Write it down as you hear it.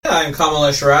I'm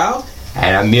Kamalesh Rao.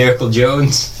 And I'm Miracle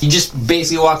Jones. You just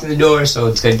basically walked in the door, so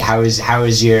it's good. How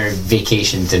was your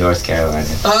vacation to North Carolina?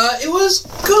 It was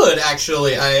good,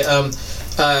 actually. I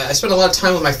spent a lot of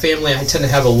time with my family. I tend to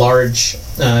have a large,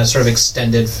 sort of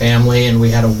extended family, and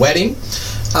we had a wedding.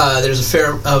 There's a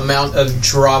fair amount of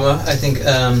drama, I think.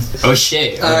 Oh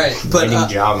shit! All right, but wedding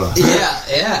drama.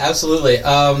 yeah, absolutely.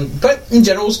 But in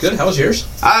general, it was good. How was yours?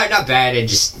 Not bad. It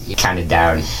just kind of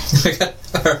down.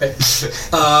 All right.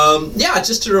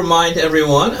 Just to remind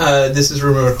everyone, this is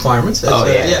Room Requirements. Sure.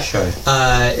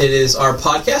 It is our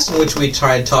podcast in which we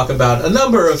try to talk about a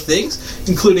number of things,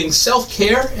 including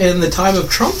self-care in the time of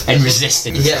Trump. And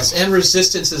resistance. Yes, and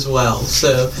resistance as well.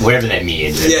 So whatever that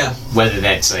means. Yeah. Whether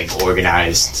that's like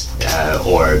organized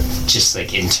or just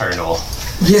like internal.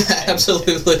 Yeah,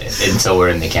 absolutely. Until we're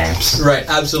in the camps. Right,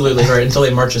 absolutely. Right, until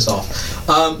they march us off.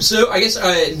 So I guess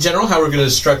in general, how we're going to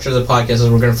structure the podcast is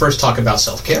we're going to first talk about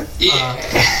self-care. Yeah.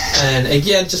 And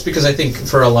again, just because I think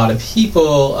for a lot of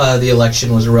people, the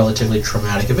election was a relatively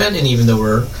traumatic event, and even though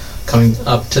we're coming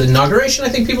up to the inauguration, I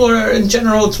think people are, in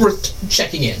general, it's worth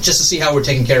checking in just to see how we're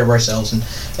taking care of ourselves and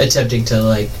attempting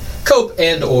to, cope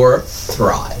and or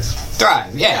thrive.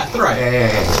 Thrive, yeah. Thrive.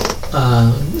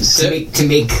 Yeah. To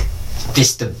make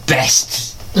this the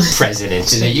best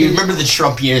president. You remember the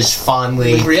Trump years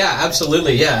fondly? Yeah,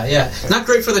 absolutely. Yeah. Not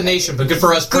great for the nation, but good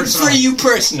for us personally. Good for you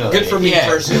personally. Good for me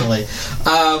personally.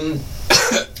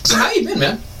 So how you been,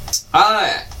 man?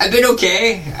 I've been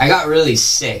okay. I got really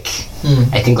sick.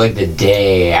 I think the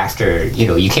day after,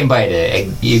 you came by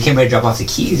to drop off the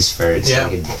keys so I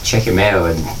could check your mail,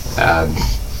 and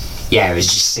I was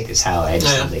just sick as hell. I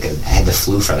had the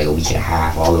flu for a week and a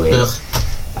half all the way.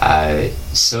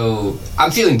 So I'm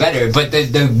feeling better, but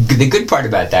the good part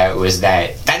about that was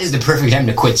that is the perfect time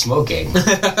to quit smoking.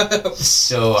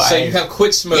 So you have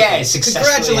quit smoking. Yeah,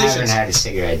 successfully. I haven't had a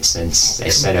cigarette since I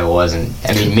said I wasn't.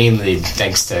 I mean, mainly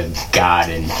thanks to God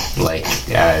and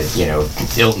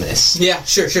illness. Yeah,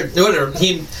 sure. Whatever.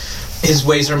 His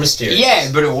ways are mysterious. Yeah,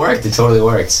 but it worked. It totally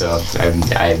worked. So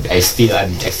I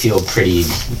feel pretty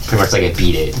much like I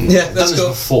beat it. And yeah, I've done this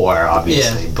before,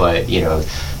 obviously, but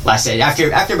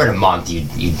after about a month, you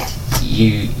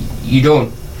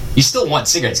still want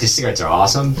cigarettes because cigarettes are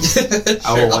awesome. Sure,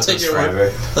 I will want those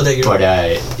forever. I'll take it. But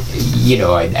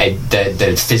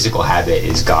the physical habit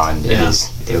is gone.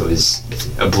 It was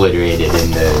obliterated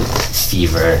in the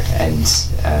fever and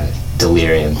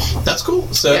delirium. That's cool.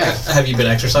 So have you been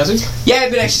exercising? Yeah, I've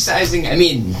been exercising. I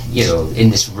mean, in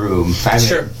this room. I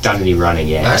haven't done any running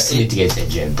yet. I still need to get to the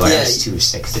gym, but I was too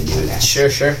sick to do that.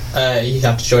 Sure. You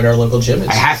have to join our local gym.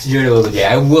 I have to join our local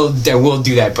gym. I will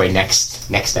do that by next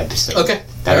episode. Okay.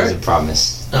 That was a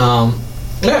promise.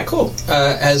 Yeah, cool.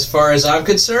 As far as I'm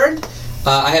concerned,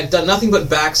 I have done nothing but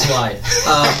backslide.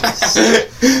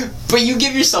 But you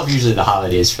give yourself usually the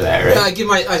holidays for that, right?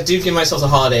 I do give myself the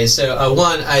holidays. So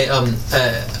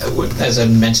as I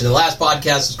mentioned in the last podcast,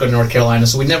 let's go to North Carolina.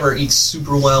 So we never eat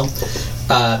super well.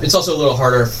 It's also a little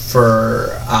harder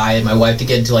for I and my wife to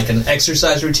get into an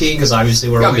exercise routine because obviously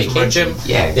we're away from our gym.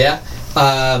 Yeah.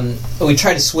 We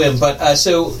tried to swim, but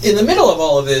so in the middle of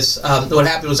all of this, what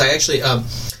happened was I actually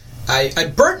I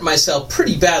burnt myself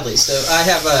pretty badly. So I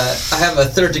have a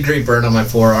 3rd-degree burn on my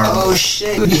forearm. Oh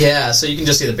shit! Yeah, so you can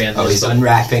just see the bandage. Oh, he's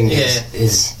unwrapping.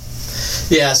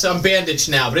 Yeah, so I'm bandaged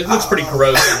now, but it looks pretty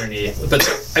gross underneath. But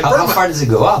so how far does it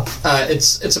go up?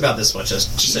 It's about this much.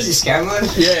 Jesus, Cameron.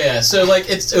 Yeah. So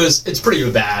it's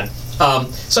pretty bad.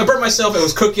 So I burnt myself. It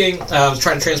was cooking. I was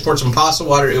trying to transport some pasta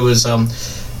water. It was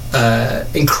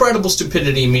incredible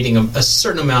stupidity meeting a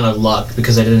certain amount of luck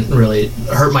because I didn't really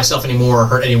hurt myself anymore or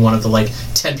hurt any one of the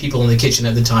 10 people in the kitchen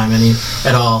at the time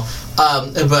at all.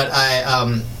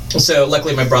 So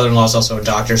luckily my brother-in-law is also a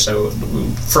doctor, so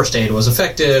first aid was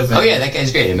effective. That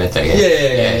guy's great. I met that guy.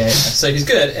 Yeah. So he's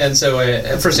good, and so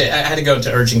first aid, I had to go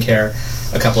into urgent care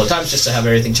a couple of times just to have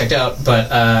everything checked out. But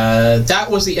that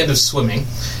was the end of swimming.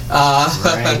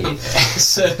 Right.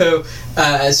 So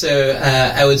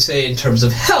I would say in terms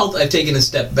of health, I've taken a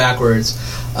step backwards.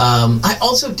 I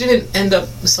also didn't end up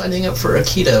signing up for a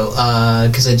keto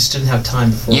because I just didn't have time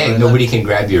before. Yeah, nobody can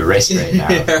grab your wrist right now.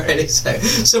 Right, exactly.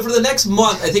 So for the next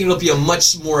month, I think it'll be a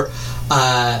much more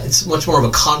of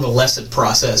a convalescent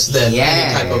process than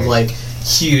any type of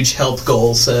huge health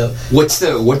goal. So what's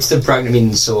the problem? I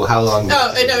mean, so how long?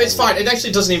 No, it's fine. It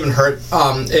actually doesn't even hurt.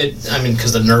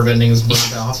 Because the nerve ending is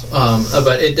burned off.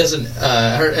 But it doesn't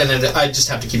hurt, and I just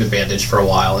have to keep it bandaged for a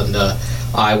while, and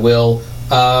I will.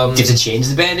 Do you have to change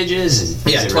the bandages?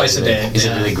 Twice a day. Is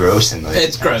it really gross?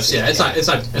 It's gross. Yeah, it's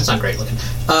not great looking.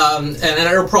 And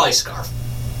it'll probably scar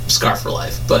for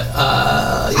life. But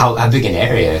how big an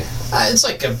area? It's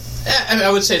like I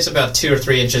would say it's about 2 or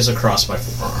 3 inches across my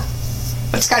forearm.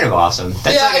 That's kind of awesome.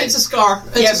 That's it's a scar.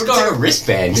 But it's like a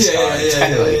wristband scar. It's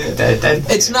kind of like that.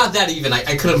 It's not that even.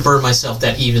 I couldn't burn myself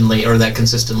that evenly or that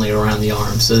consistently around the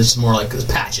arm, so it's more like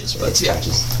patches. But it's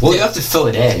patches. Well, you have to fill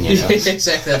it in, you know.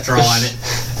 Exactly, I've drawn it.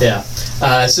 Yeah.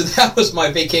 So that was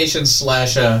my vacation /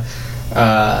 So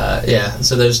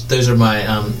those are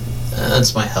my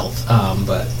that's my health.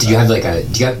 But did you have like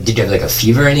a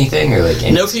fever or anything, or like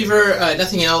no fever,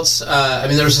 nothing else. I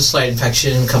mean, there was a slight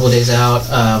infection a couple of days out,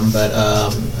 but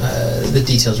the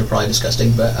details are probably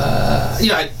disgusting. But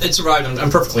it survived. I'm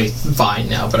perfectly fine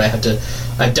now. But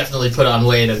I've definitely put on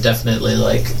weight. I've definitely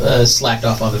slacked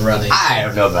off on the running. I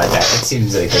don't know about that. It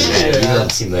seems like you don't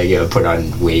seem like you put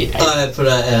on weight. I put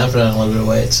on a little bit of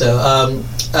weight. So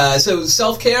so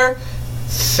self-care.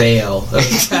 Fail. No,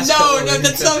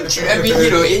 that's not true. I mean,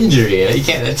 injury. You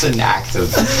can't. That's an act of.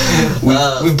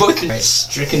 We've both been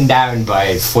stricken down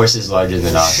by forces larger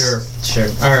than us. Sure.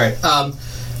 All right.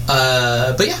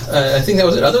 But yeah, I think that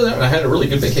was it. Other than that, I had a really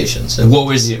good vacation. So what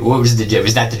was the? Was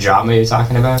that the drama you're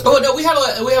talking about? Oh no,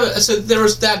 so there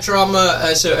was that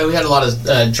drama. So we had a lot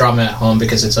of drama at home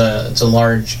because it's a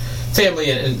large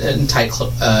family and tight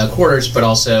quarters, but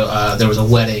also there was a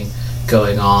wedding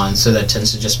going on, so that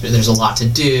tends to just be, there's a lot to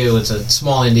do. It's a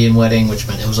small Indian wedding, which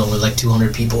meant it was only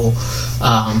 200 people,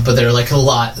 but there's a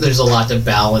lot to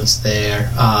balance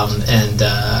there, and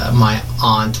my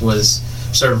aunt was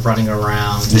sort of running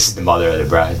around. This is the mother of the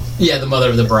bride. Yeah, the mother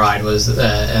of the bride was,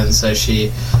 and so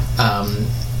she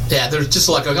there's just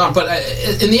a lot going on, but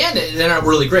in the end it ended up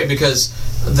really great because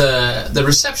the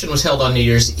reception was held on New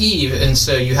Year's Eve, and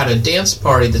so you had a dance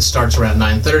party that starts around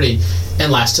 9:30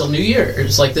 and lasts till New Year.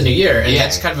 It's like the New Year, and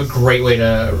that's kind of a great way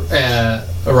to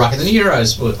rock in the New Year. I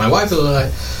was with my wife, who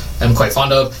I am quite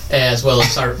fond of, as well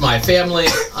as my family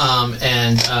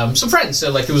and some friends.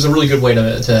 So it was a really good way to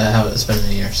have it spend the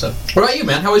New Year. So, what about you,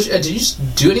 man? How was? Did you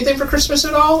do anything for Christmas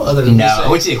at all? Other than I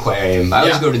went to the aquarium. I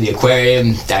always go to the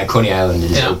aquarium at Coney Island.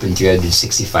 It's open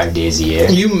 365 days a year.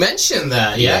 You mentioned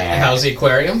that, yeah. How's the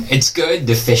aquarium? It's good.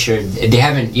 The fish are. They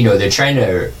haven't. They're trying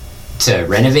to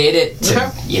renovate it.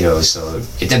 So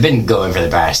they've been going for the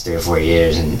past 3 or 4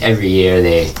 years, and every year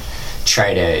they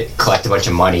try to collect a bunch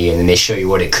of money, and then they show you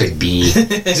what it could be.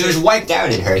 Because it was wiped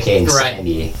out in Hurricane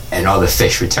Sandy, and all the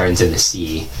fish returned to the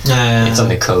sea. It's on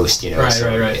the coast,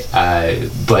 Right.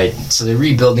 But so they're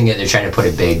rebuilding it. They're trying to put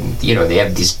a big, they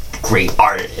have these great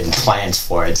art and plans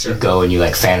for it. So you go and you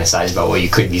fantasize about what you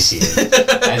could be seeing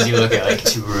as you look at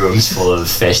 2 rooms full of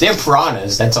fish. They have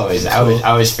piranhas. That's always I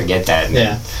always forget that.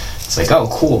 Yeah. It's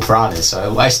cool, piranhas.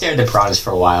 So I stared at piranhas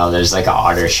for a while. There's an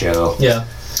otter show. Yeah.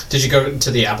 Did you go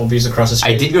to the Applebee's across the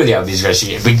street? I did go to the Applebee's across the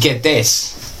street, but get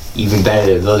this, even better,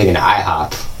 they're building an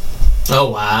IHOP.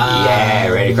 Oh, wow. Yeah,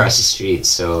 right across the street.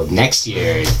 So next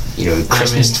year,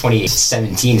 Christmas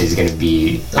 2017 is going to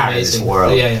be out of this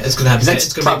world. Yeah, it's going to happen.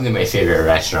 That's probably my favorite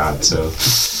restaurant. So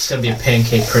it's going to be a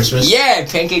pancake Christmas. Yeah,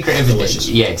 pancake Christmas. Delicious.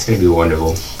 Yeah, it's going to be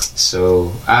wonderful.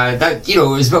 So that it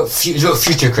was about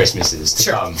future Christmases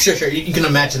to come. Sure. You can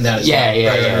imagine that as well.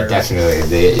 Yeah,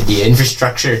 definitely. The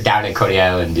infrastructure down at Coney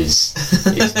Island is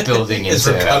building into it's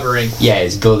recovering.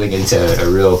 It's building into a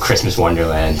real Christmas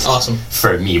wonderland. Awesome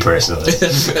for me personally.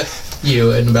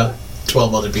 You and about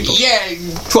 12 other people. Yeah,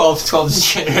 12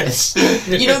 generous.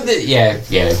 Yeah.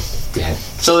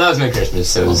 So that was my Christmas.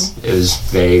 So it was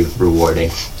very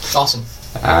rewarding. Awesome.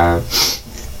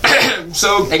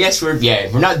 So I guess we're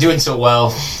not doing so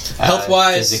well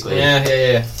health-wise. Physically.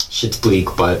 Yeah. Shit's bleak,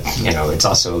 but it's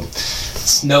also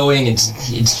snowing.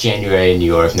 It's January in New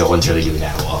York. No one's really doing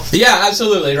that well. Yeah,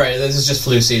 absolutely right. This is just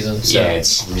flu season. So. Yeah,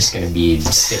 we're just gonna be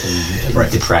sitting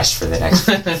depressed for the next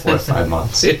 4 or 5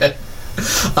 months. Yeah.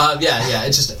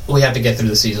 It's just we have to get through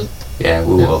the season. Yeah,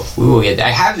 we will. We will get.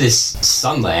 I have this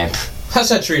sun lamp. How's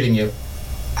that treating you?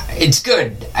 It's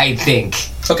good, I think.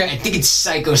 Okay. I think it's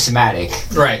psychosomatic.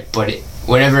 Right. But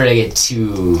whenever I get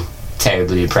too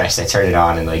terribly depressed, I turn it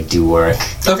on and do work.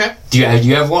 Okay. Do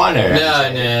you have one or?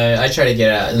 No. I try to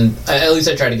get out, and at least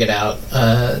I try to get out.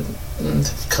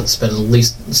 Spend at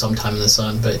least some time in the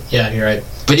sun. But yeah, you're right.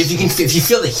 But if you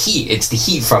feel the heat, it's the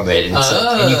heat from it, and,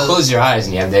 and you close your eyes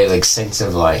and you have that sense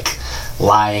of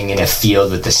lying in a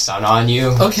field with the sun on you.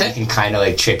 Okay. You can kind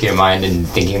of trick your mind into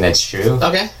thinking that's true.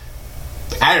 Okay.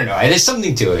 I don't know. There's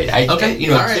something to it.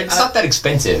 It's not that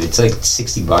expensive. It's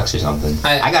 $60 or something.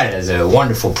 I got it as a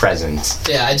wonderful present.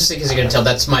 Yeah, I just think as you can tell,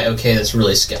 that's my that's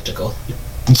really skeptical.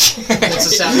 That's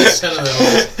the sound of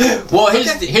the Well,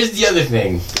 here's the other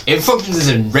thing. It functions as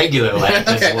a regular lamp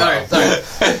as well. All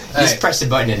right. Just press the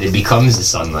button and it becomes a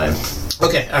sun lamp.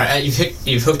 Okay, all right.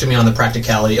 You've hooked me on the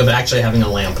practicality of actually having a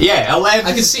lamp. Yeah, a lamp.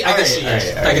 I can see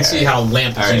how a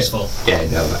lamp is useful. Yeah,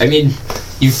 no. I mean,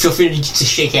 you feel free to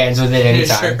shake hands with it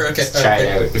anytime. Sure, okay. Try it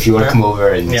out if you want to come over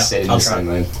and sit in the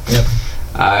sunlight. Yep.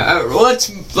 Well,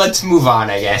 let's move on,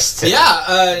 I guess. To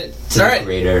all right.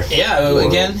 Greater. Yeah. world.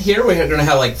 Again, here we're going to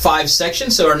have like 5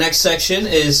 sections. So our next section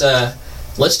is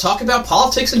let's talk about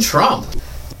politics and Trump.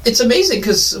 It's amazing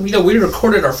because we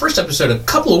recorded our first episode a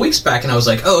couple of weeks back, and I was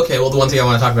like, oh, okay. Well, the one thing I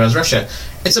want to talk about is Russia.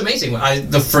 It's amazing.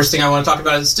 The first thing I want to talk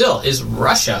about is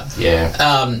Russia.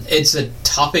 Yeah. It's a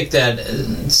topic that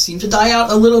seemed to die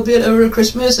out a little bit over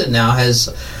Christmas, and now has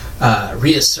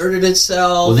reasserted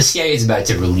itself. Well, the CIA is about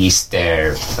to release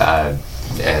their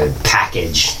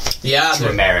package to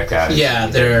America. Yeah,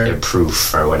 their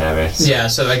proof or whatever. So. Yeah,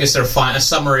 so I guess they're a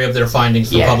summary of their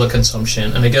findings for public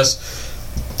consumption. And I guess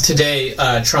today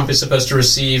Trump is supposed to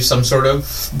receive some sort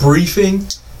of briefing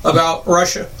about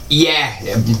Russia. Yeah,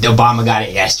 Obama got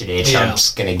it yesterday.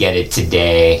 Trump's going to get it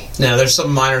today. Now, there's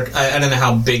some minor... I don't know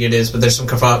how big it is, but there's some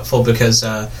kerfuffle because...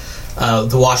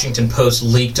 the Washington Post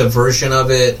leaked a version of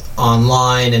it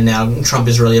online, and now Trump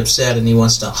is really upset, and he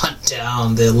wants to hunt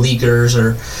down the leakers.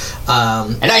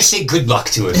 And I say good luck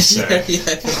to him, sir.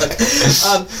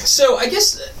 So I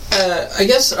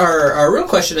guess our real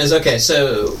question is, okay,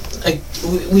 so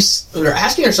we're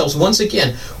asking ourselves once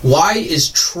again, why is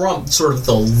Trump sort of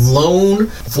the lone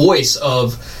voice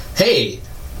of, hey,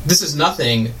 this is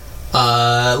nothing.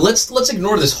 Let's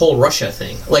ignore this whole Russia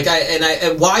thing.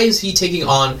 Why is he taking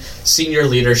on senior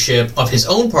leadership of his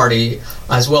own party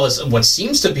as well as what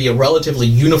seems to be a relatively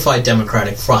unified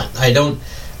Democratic front? I don't.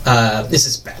 Is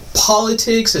this bad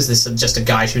politics? Is this just a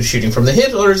guy who's shooting from the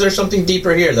hip, or is there something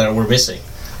deeper here that we're missing?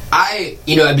 I've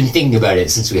been thinking about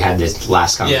it since we had this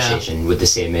last conversation with the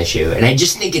same issue, and I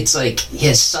just think it's like he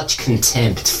has such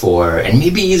contempt for, and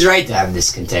maybe he's right to have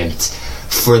this contempt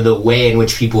for the way in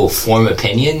which people form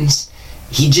opinions.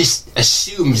 He just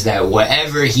assumes that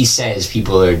whatever he says,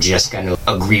 people are just going to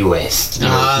agree with. He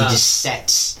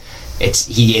just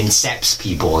he incepts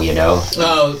people,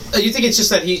 Oh, you think it's just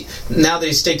that now that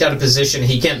he's staked out a position,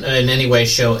 he can't in any way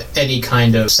show any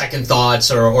kind of second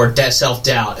thoughts or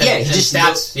self-doubt. Yeah, he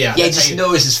just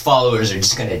knows his followers are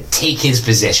just going to take his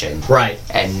position. Right.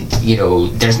 And,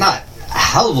 there's not a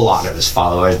hell of a lot of his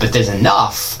followers, but there's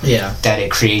enough that it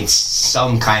creates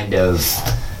some kind of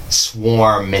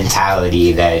swarm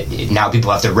mentality that now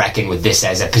people have to reckon with this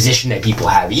as a position that people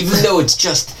have, even though it's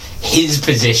just his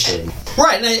position.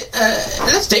 Right, and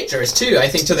that's dangerous too, I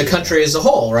think, to the country as a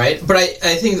whole, right? But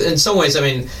I think in some ways,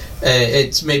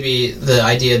 it's maybe the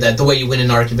idea that the way you win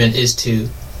an argument is to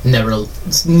never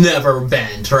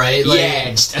bend, right?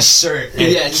 Just assert.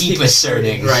 Keep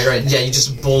asserting. Right. Yeah, you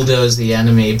just bulldoze the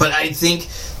enemy. But I think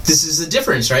this is the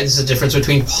difference, right? This is the difference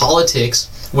between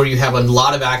politics, where you have a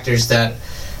lot of actors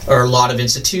or a lot of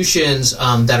institutions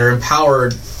that are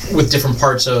empowered with different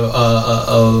parts of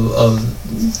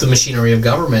the machinery of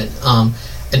government, and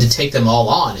to take them all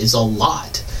on is a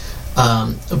lot.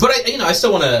 But I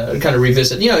still want to kind of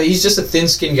revisit. He's just a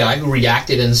thin-skinned guy who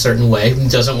reacted in a certain way, who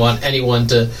doesn't want anyone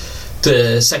to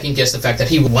second guess the fact that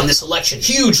he won this election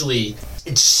hugely.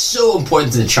 It's so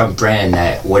important to the Trump brand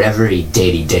that whatever he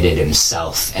did it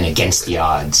himself and against the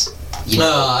odds.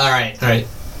 All right.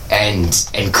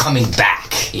 And coming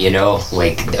back,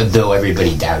 though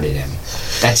everybody doubted him.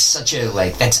 That's such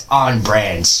that's on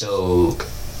brand. So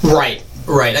right.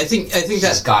 I think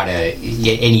that's gotta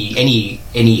any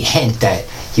hint that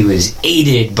he was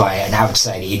aided by an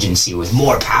outside agency with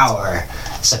more power,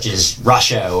 such as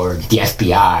Russia or the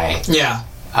FBI. Yeah.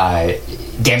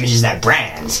 Damages that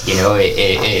brand.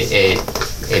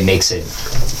 It makes it.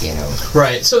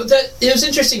 Right. So that it was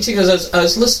interesting too, because I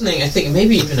was listening. I think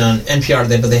maybe even on NPR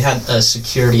but they had a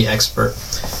security expert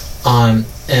on,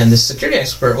 and the security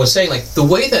expert was saying the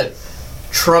way that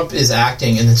Trump is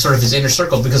acting and sort of his inner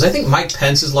circle, because I think Mike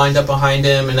Pence is lined up behind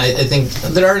him, and I think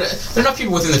there are enough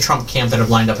people within the Trump camp that have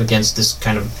lined up against this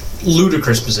kind of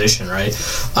ludicrous position, right?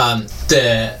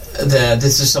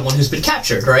 This is someone who's been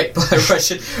captured, right, by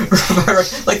Russian.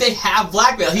 They have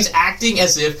blackmail. He's acting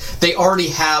as if they already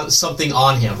have something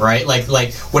on him, right?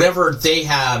 Like whatever they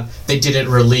have, they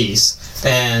didn't release,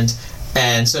 and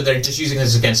so they're just using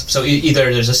this against him. So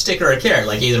either there's a stick or a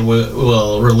carrot. Either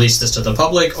we'll release this to the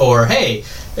public, or hey,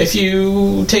 if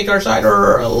you take our side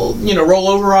or roll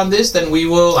over on this, then we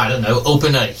will, I don't know,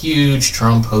 open a huge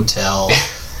Trump hotel.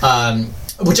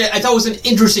 which I thought was an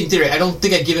interesting theory. I don't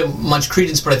think I give it much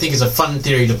credence, but I think it's a fun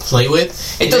theory to play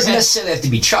with. It doesn't necessarily have to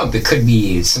be Trump. It could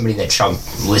be somebody that Trump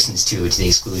listens to the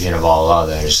exclusion of all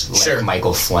others, like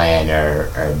Michael Flynn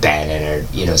or Bannon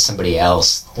or somebody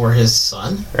else, or his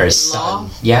son, or his son,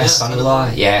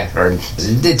 son-in-law, or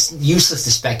it's useless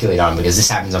to speculate on because this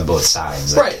happens on both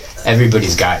sides. Right.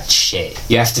 Everybody's got shit.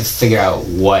 You have to figure out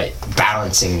what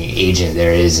balancing agent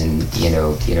there is, and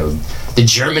the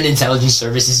German intelligence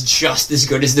service is just as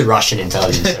good as the Russian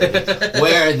intelligence service.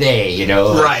 Where are they?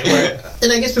 Right.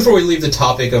 And I guess before we leave the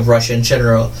topic of Russia in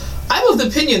general, I'm of the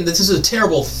opinion that this is a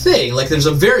terrible thing. Like, there's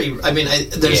a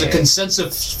there's a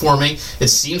consensus forming. It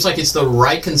seems like it's the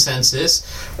right consensus,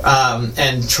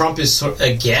 and Trump is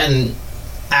again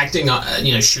acting,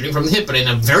 shooting from the hip, but in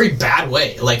a very bad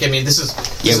way. Like, I mean, this is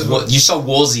you saw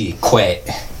Woolsey quit.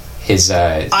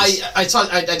 I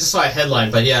just saw a headline,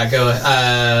 but yeah, go.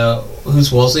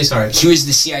 Who's Woolsey? Sorry, he was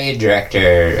the CIA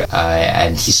director,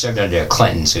 and he served under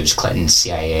Clinton, so he was Clinton's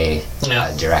CIA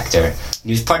director.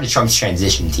 He was part of Trump's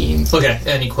transition team. Okay,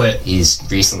 and he quit. He's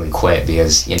recently quit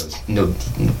because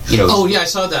Oh yeah, I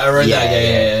saw that. I read that.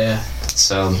 Yeah.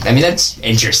 So, I mean, that's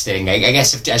interesting. I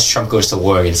guess as Trump goes to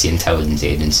war against the intelligence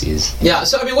agencies. Yeah,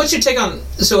 so, I mean, what's your take on...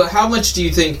 So, how much do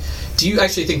you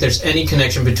actually think there's any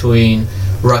connection between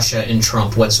Russia and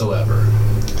Trump whatsoever?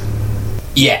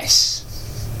 Yes.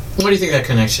 What do you think that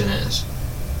connection is?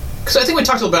 Because I think we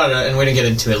talked about it, and we didn't get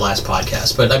into it last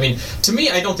podcast. But, I mean, to me,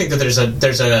 I don't think that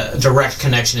there's a direct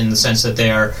connection in the sense that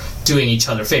they are doing each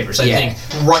other favors. I think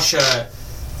Russia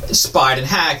spied and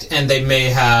hacked, and they may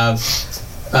have...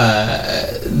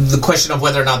 the question of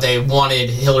whether or not they wanted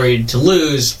Hillary to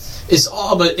lose is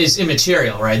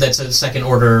immaterial, right? That's a second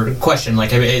order question.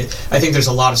 Like, I think there's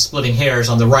a lot of splitting hairs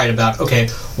on the right about, okay,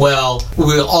 well,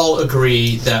 we'll all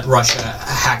agree that Russia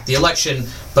hacked the election,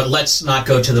 but let's not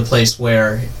go to the place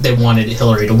where they wanted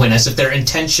Hillary to win, as if their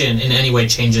intention in any way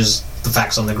changes the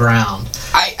facts on the ground.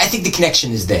 I think the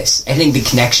connection is this. I think the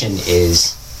connection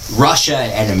is Russia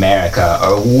and America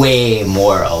are way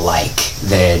more alike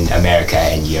than America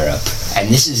and Europe. And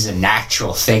this is a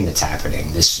natural thing that's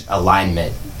happening, this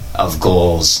alignment of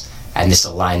goals and this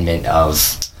alignment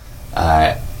of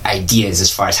ideas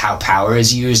as far as how power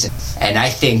is used. And I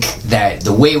think that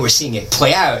the way we're seeing it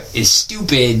play out is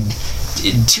stupid,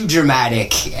 too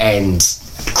dramatic, and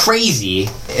crazy.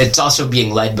 It's also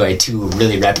being led by two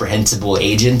really reprehensible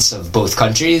agents of both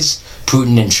countries,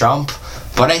 Putin and Trump.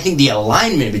 But I think the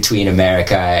alignment between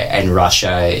America and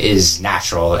Russia is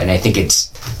natural, and I think it's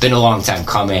been a long time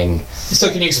coming. So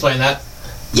can you explain that?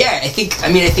 Yeah, I think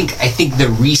the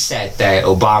reset that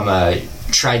Obama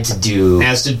tried to do,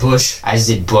 as did Bush, as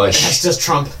does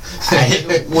Trump,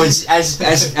 was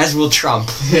as will Trump,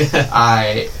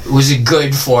 was a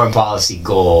good foreign policy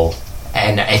goal,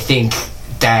 and I think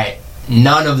that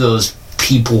none of those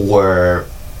people were,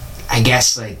 I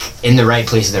guess, like, in the right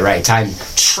place at the right time.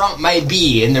 Trump might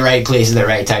be in the right place at the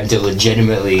right time to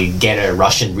legitimately get a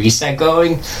Russian reset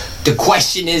going. The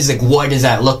question is, like, what does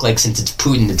that look like, since it's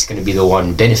Putin that's going to be the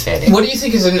one benefiting? What do you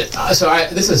think is in...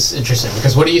 this is interesting,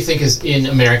 because what do you think is in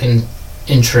American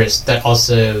interest that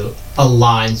also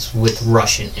aligns with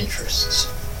Russian interests?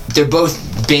 They're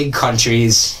both big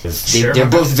countries. They're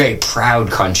both very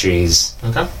proud countries.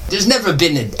 Okay. There's never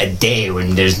been a day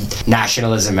when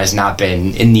nationalism has not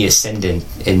been in the ascendant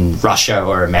in Russia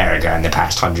or America in the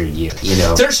past 100 years.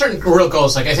 There are certain real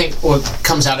goals. Like, I think what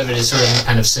comes out of it is sort of a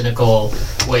kind of cynical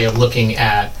way of looking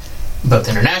at both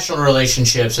international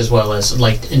relationships as well as,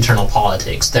 like, internal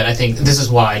politics. That I think this is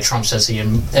why Trump says he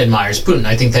admires Putin.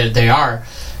 I think that they are...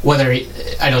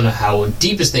 I don't know how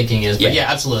deep his thinking is, but yeah,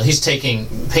 absolutely. He's taking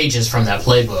pages from that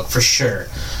playbook, for sure.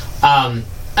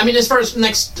 I mean, as far as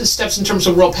next steps in terms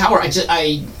of world power,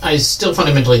 I still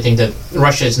fundamentally think that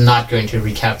Russia is not going to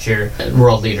recapture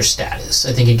world leader status.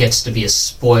 I think it gets to be a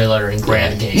spoiler in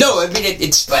grand games. No, I mean,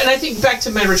 it's... And I think, back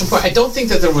to my original point, I don't think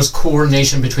that there was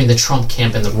coordination between the Trump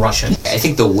camp and the Russian. I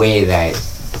think the way that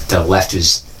the left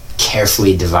was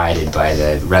carefully divided by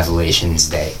the revelations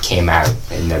that came out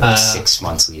in the 6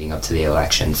 months leading up to the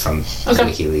election from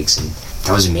WikiLeaks, and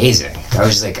that was amazing. I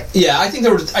was like, yeah, I think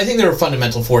there were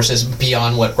fundamental forces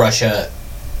beyond what Russia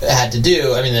had to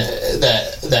do. I mean,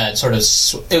 that sort of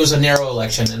it was a narrow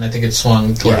election, and I think it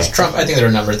swung towards Trump. I think there are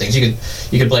a number of things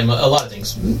you could blame a lot of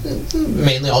things,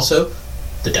 mainly also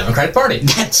the Democratic Party.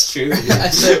 That's true.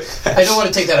 So I don't want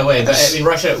to take that away, but I mean,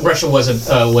 Russia was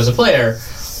a player.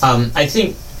 I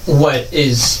think what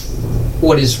is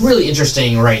really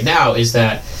interesting right now is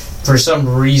that for some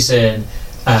reason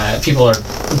people are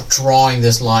drawing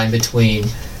this line between,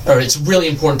 or it's really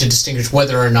important to distinguish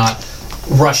whether or not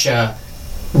Russia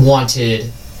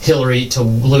wanted Hillary to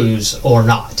lose or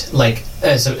not. Like,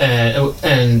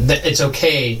 it's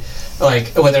okay.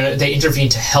 Like, whether they intervene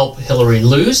to help Hillary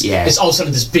lose, it's all of a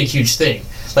sudden this big, huge thing.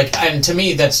 Like, and to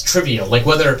me, that's trivial. Like,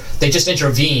 whether they just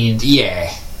intervened...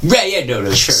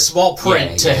 sure. Small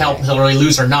print to help Hillary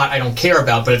lose or not, I don't care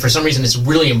about, but for some reason it's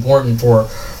really important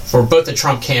for both the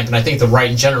Trump camp and I think the right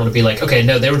in general to be like, okay,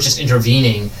 no, they were just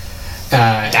intervening.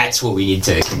 That's what we need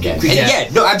to condemn.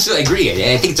 And absolutely agree.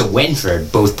 I think it's a win for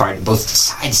both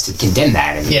sides to condemn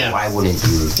that. I mean, why wouldn't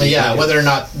you? Whether or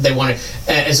not they want to...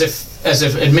 As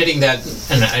if admitting that,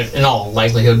 in all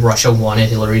likelihood, Russia wanted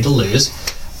Hillary to lose,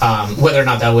 whether or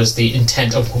not that was the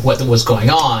intent of what was going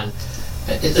on,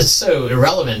 it's so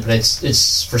irrelevant, but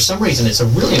it's for some reason it's a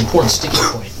really important sticking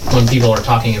point when people are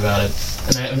talking about it,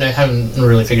 and I haven't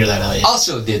really figured that out yet.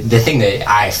 Also, the thing that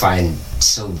I find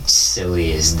so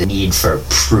silly is the need for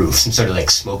proof, some sort of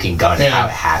like smoking gun how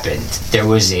it happened. There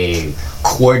was a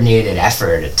coordinated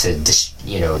effort to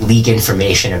leak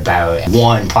information about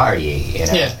one party.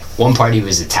 One party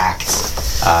was attacked.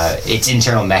 Its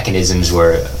internal mechanisms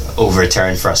were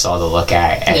overturned for us all to look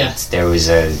at, and there was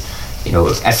a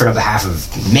effort on behalf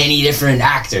of many different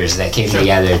actors that came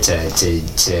together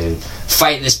to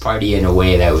fight this party in a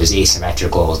way that was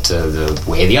asymmetrical to the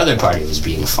way the other party was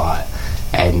being fought.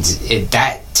 And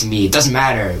that, to me, it doesn't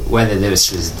matter whether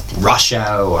this was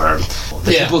Russia or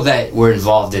the people that were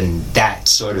involved in that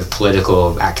sort of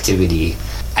political activity.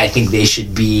 I think they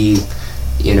should be,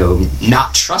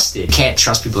 not trusted. You can't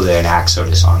trust people that act so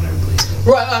dishonorably.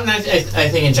 Right, and I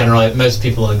think in general most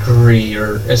people agree,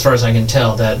 or as far as I can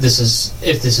tell, that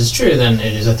if this is true, then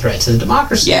it is a threat to the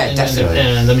democracy definitely.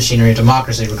 And the machinery of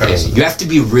democracy, regardless. You have to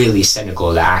be really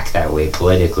cynical to act that way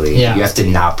politically. You have to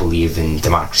not believe in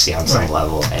democracy on some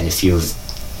level, and if you've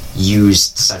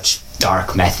used such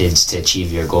dark methods to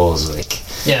achieve your goals,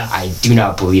 I do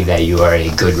not believe that you are a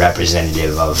good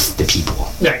representative of the people.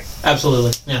 Right,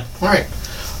 absolutely. Yeah. All right.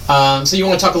 So you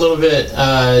want to talk a little bit,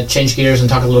 change gears and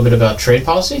talk a little bit about trade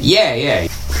policy? Yeah.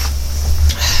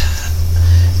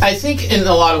 I think in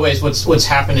a lot of ways what's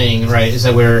happening, right, is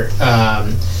that we're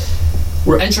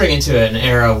entering into an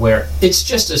era where it's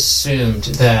just assumed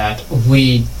that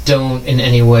we don't in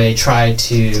any way try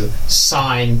to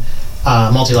sign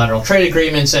multilateral trade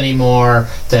agreements anymore,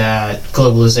 that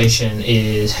globalization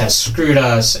has screwed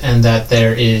us, and that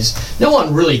there is no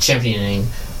one really championing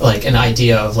like an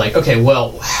idea of like, okay,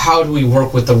 well, how do we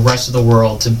work with the rest of the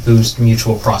world to boost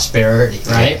mutual prosperity,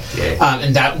 right?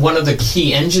 And that one of the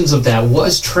key engines of that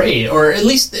was trade, or at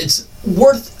least it's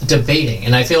worth debating.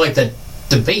 And I feel like that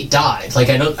debate died. Like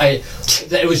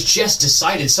that it was just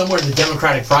decided somewhere in the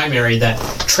Democratic primary that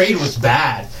trade was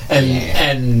bad,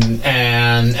 and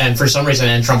for some reason,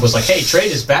 and Trump was like, hey,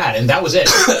 trade is bad, and that was it.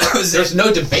 There's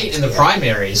no debate in the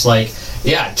primaries. Like,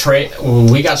 trade,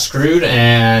 we got screwed,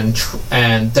 and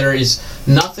there is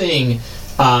nothing.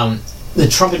 The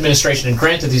Trump administration, and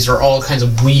granted, these are all kinds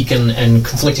of weak and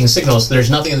conflicting signals. There's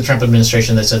nothing in the Trump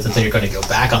administration that says that they're going to go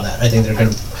back on that. I think they're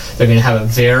going to have a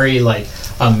very like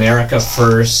America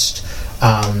first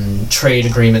trade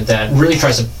agreement that really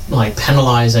tries to like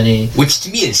penalize any. Which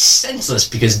to me is senseless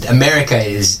because America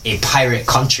is a pirate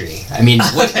country. I mean,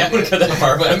 I wouldn't go that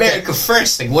far, but America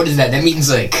first. Like, what is that? That means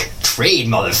like trade,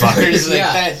 motherfuckers.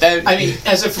 Like, that. I mean,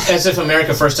 as if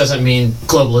America first doesn't mean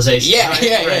globalization.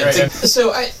 Right.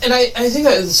 So I think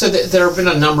that there have been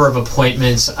a number of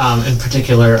appointments, in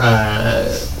particular,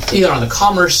 either on the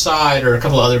commerce side or a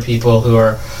couple of other people who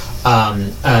are. Who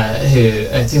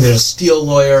I think there's a steel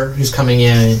lawyer who's coming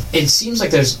in. It seems like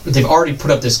they've already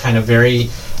put up this kind of very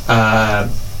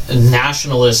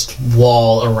nationalist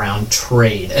wall around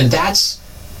trade, and that's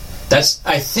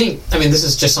I think, I mean, this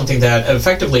is just something that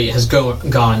effectively has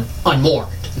gone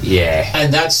unmourned.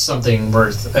 And that's something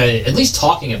worth at least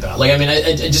talking about. Like, I mean,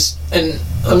 I just, and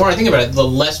the more I think about it, the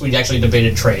less we actually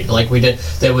debated trade. Like we did,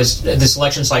 there was this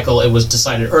election cycle, it was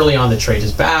decided early on that trade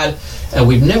is bad, and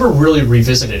we've never really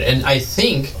revisited it. And I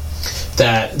think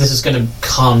that this is going to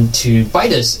come to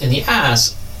bite us in the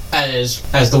ass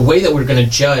as the way that we're going to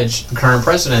judge the current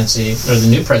presidency, or the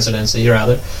new presidency,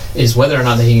 rather, is whether or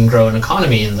not he can grow an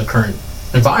economy in the current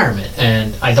environment.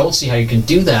 And I don't see how you can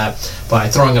do that by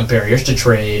throwing up barriers to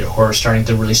trade or starting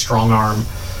to really strong arm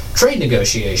trade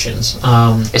negotiations.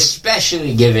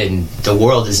 Especially given the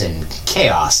world is in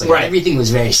chaos. Like, everything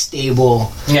was very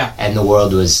stable. And the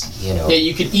world was,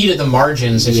 you could eat at the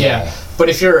margins. But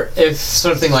if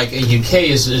something like a UK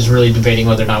is really debating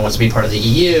whether or not it wants to be part of the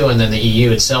EU, and then the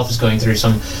EU itself is going through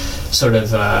some sort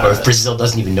of... or if Brazil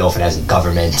doesn't even know if it has a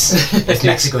government. If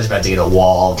Mexico is about to get a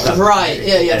wall.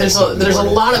 There's a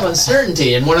lot of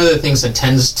uncertainty, and one of the things that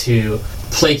tends to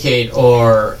placate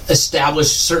or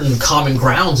establish certain common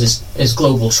grounds is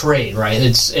global trade, right?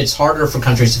 It's harder for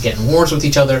countries to get in wars with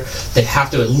each other. They have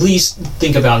to at least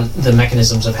think about the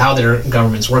mechanisms of how their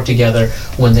governments work together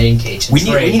when they engage in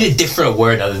trade. We need a different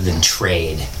word other than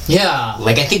trade. Yeah.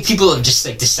 Like, I think people have just,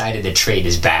 like, decided that trade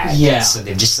is bad. Yeah. So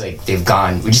they've just, like, they've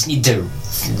gone, we just need to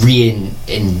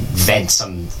reinvent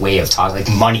some way of talking, like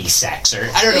money sex, or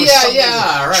I don't know,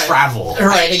 right. Travel.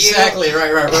 Right, exactly,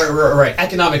 right.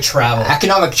 Economic travel.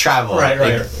 Right.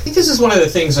 I think this is one of the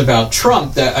things about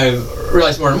Trump that I've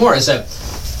realized more and more is that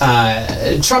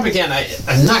Trump, again,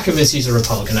 I'm not convinced he's a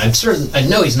Republican. I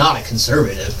know he's not a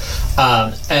conservative.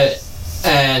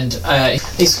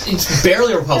 He's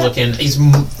barely a Republican. He's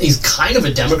kind of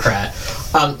a Democrat.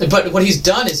 But what he's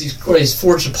done is he's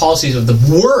forged policies of the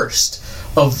worst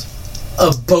of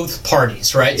both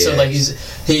parties, right? Yeah. So like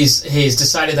he's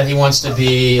decided that he wants to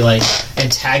be like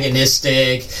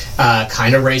antagonistic,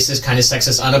 kind of racist, kind of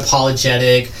sexist,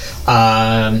 unapologetic,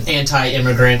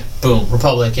 anti-immigrant, boom,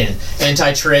 Republican,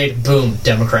 anti-trade, boom,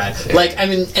 Democrat. Yeah. Like, I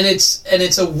mean, and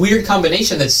it's a weird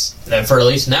combination that for at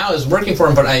least now is working for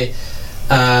him. But I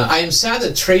am sad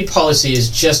that trade policy has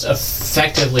just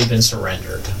effectively been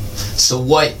surrendered. So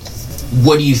what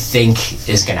do you think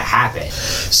is going to happen?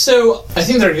 So I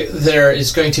think there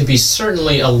is going to be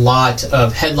certainly a lot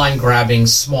of headline-grabbing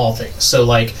small things. So,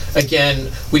 like,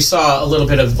 again, we saw a little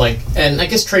bit of, like, and I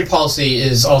guess trade policy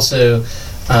is also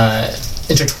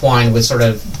intertwined with sort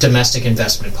of domestic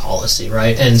investment policy,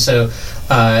 right? And so,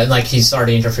 like, he's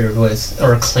already interfered with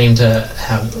or claimed to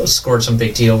have scored some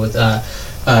big deal with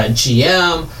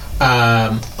GM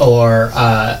or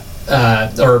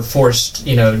forced,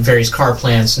 various car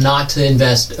plants not to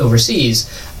invest overseas,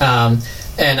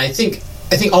 and I think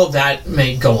all of that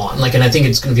may go on. And I think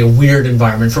it's going to be a weird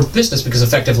environment for business because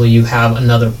effectively you have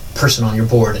another person on your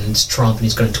board, and it's Trump, and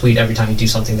he's going to tweet every time you do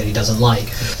something that he doesn't like.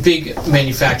 Big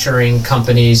manufacturing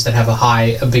companies that have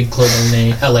a big global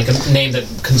name, like a name that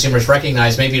consumers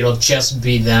recognize, maybe it'll just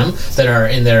be them that are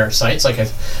in their sites.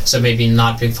 So maybe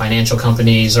not big financial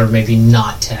companies, or maybe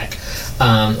not tech.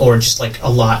 Or just like a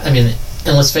lot. I mean,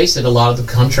 and let's face it, a lot of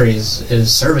the country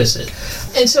is services.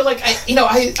 And so, like,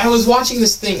 I was watching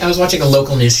this thing. I was watching a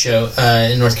local news show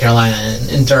in North Carolina,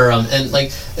 in Durham, and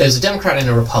like it was a Democrat and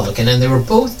a Republican, and they were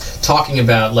both talking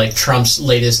about like Trump's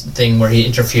latest thing where he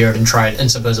interfered and tried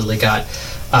and supposedly got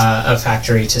a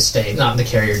factory to stay, not the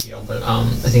Carrier deal, but I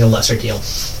think a lesser deal,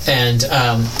 and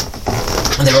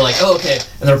they were like, oh, okay,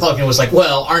 and the Republican was like,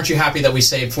 well, aren't you happy that we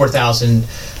saved 4,000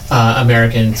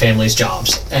 American families'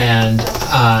 jobs? And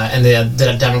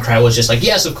the Democrat was just like,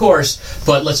 yes, of course,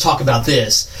 but let's talk about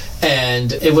this.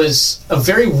 And it was a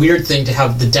very weird thing to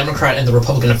have the Democrat and the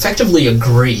Republican effectively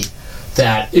agree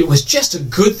that it was just a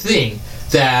good thing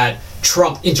that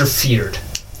Trump interfered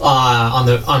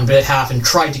on behalf and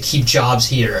tried to keep jobs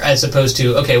here, as opposed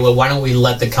to, okay, well, why don't we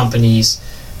let the companies,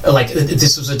 like,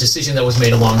 this was a decision that was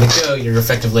made long ago, you're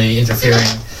effectively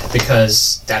interfering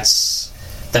because that's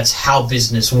how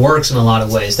business works in a lot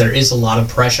of ways. There is a lot of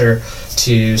pressure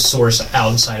to source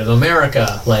outside of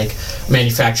America. Like,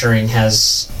 manufacturing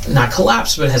has not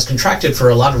collapsed, but has contracted for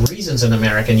a lot of reasons in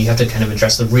America, and you have to kind of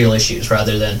address the real issues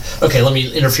rather than, okay, let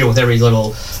me interfere with every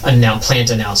little plant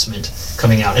announcement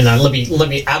coming out, and let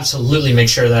me absolutely make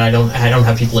sure that I don't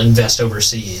have people invest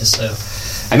overseas. So,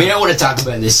 I mean, I want to talk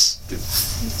about this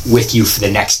with you for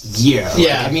the next year.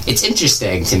 Yeah. I mean, it's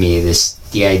interesting to me,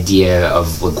 the idea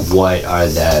of like what are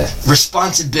the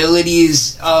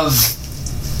responsibilities of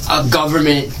a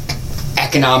government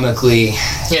economically.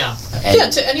 Yeah.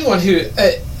 To anyone who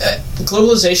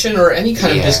globalization or any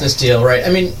kind of business deal, right? I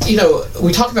mean,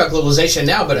 we talk about globalization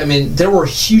now, but I mean, there were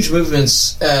huge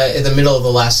movements in the middle of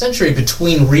the last century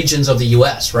between regions of the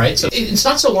U.S., right? So it's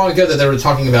not so long ago that they were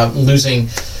talking about losing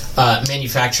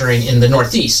manufacturing in the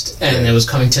Northeast, and it was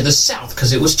coming to the South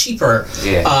because it was cheaper,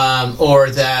 or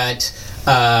that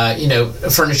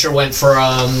furniture went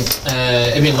from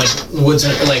woods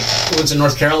in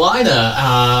North Carolina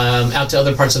out to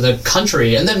other parts of the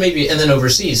country, and then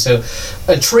overseas. So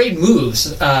trade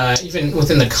moves even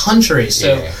within the country.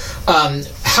 So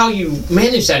how you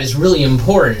manage that is really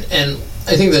important. And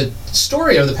I think the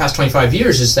story of the past 25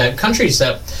 years is that countries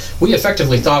that we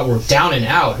effectively thought were down and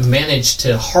out managed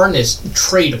to harness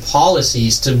trade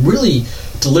policies to really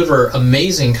deliver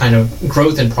amazing kind of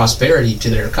growth and prosperity to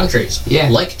their countries,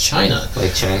 like China.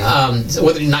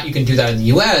 Whether or not you can do that in the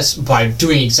U.S. by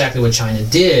doing exactly what China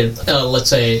did, let's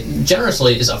say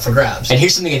generously, is up for grabs. And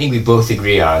here's something I think we both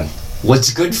agree on.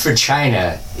 what's good for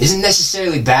China isn't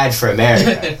necessarily bad for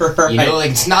America. Right. You know,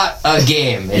 like, it's not a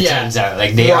game, it turns out.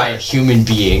 Like, they Right. are human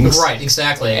beings. Right,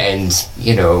 exactly. And,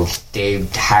 you know, they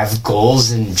have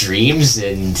goals and dreams,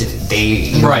 and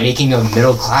they, Right. making a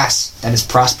middle class that is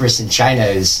prosperous in China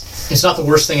is It's not the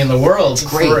worst thing in the world. it's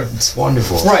great. It's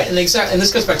wonderful. Right, and exactly, and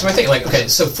this goes back to my thing. Like, okay,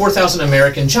 so 4,000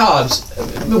 American jobs.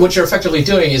 What you're effectively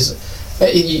doing is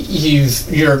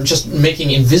you're just making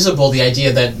invisible the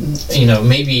idea that, you know,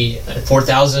 maybe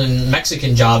 4,000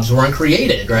 Mexican jobs weren't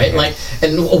created, right? Yeah. Like,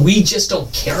 and we just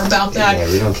don't care about that.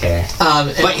 Yeah, we don't care.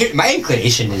 And- But here, my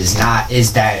inclination is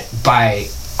that by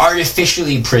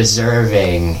artificially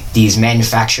preserving these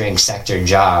manufacturing sector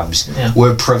jobs, Yeah.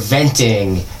 we're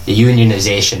preventing the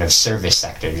unionization of service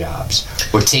sector jobs.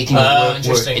 We're taking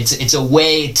interesting. it's a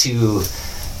way to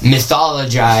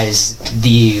mythologize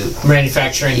the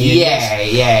manufacturing unions.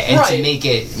 and Right.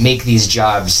 to make these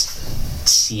jobs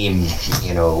seem,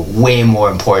 you know, way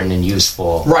more important and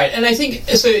useful. Right, and I think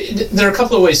so. There are a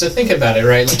couple of ways to think about it,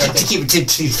 right? Like, I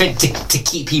think, To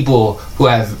keep people who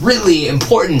have really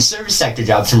important service sector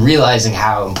jobs from realizing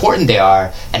how important they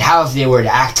are, and how if they were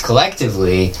to act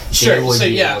collectively, they sure. would So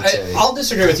be yeah, able to. I'll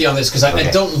disagree with you on this because I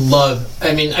Okay. don't love.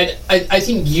 I mean, I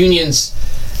think unions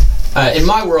in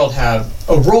my world have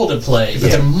a role to play, but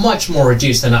Yeah. they're much more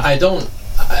reduced than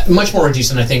much more reduced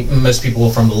than I think most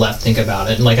people from the left think about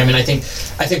it. And like, I mean, I think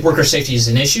worker safety is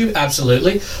an issue,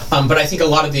 absolutely, but I think a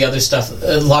lot of the other stuff,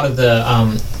 a lot of the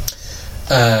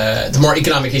more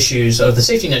economic issues of the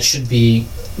safety net should be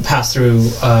passed through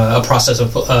a process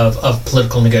of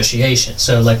political negotiation.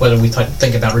 So, like whether we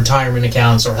think about retirement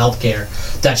accounts or healthcare,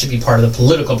 that should be part of the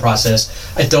political process.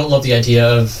 I don't love the idea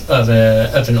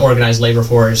of an organized labor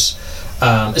force.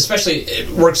 Especially, it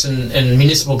works in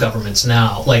municipal governments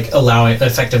now, like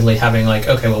effectively having like,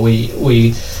 okay, well,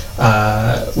 we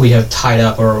have tied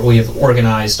up or we have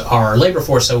organized our labor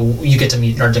force, so you get to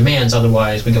meet our demands.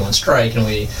 Otherwise, we go on strike and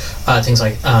we things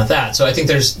like that. So I think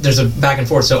there's a back and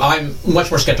forth. So I'm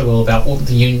much more skeptical about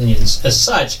the unions as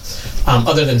such,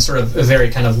 other than sort of a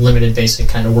very kind of limited, basic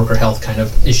kind of worker health kind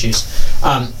of issues.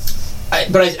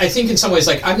 But I think in some ways,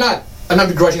 like I'm not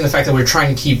begrudging the fact that we're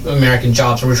trying to keep American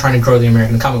jobs or we're trying to grow the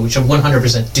American economy. We should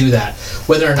 100% do that.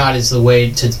 Whether or not it's the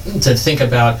way to think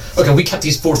about, okay, we kept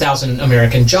these 4,000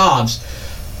 American jobs.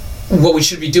 What we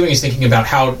should be doing is thinking about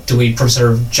how do we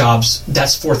preserve jobs.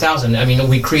 That's 4,000. I mean,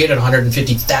 we created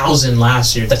 150,000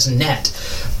 last year. That's net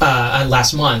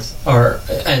last month.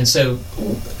 And so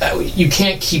you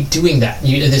can't keep doing that.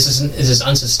 This is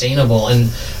unsustainable.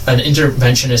 And an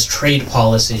interventionist trade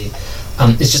policy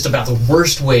it's just about the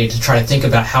worst way to try to think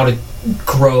about how to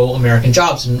grow American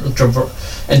jobs and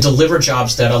deliver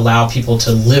jobs that allow people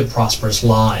to live prosperous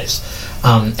lives.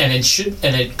 And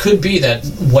it could be that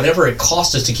whatever it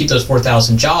costs us to keep those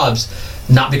 4,000 jobs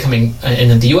not becoming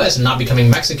in the U.S. and not becoming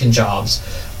Mexican jobs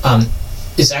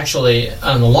is actually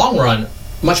in the long run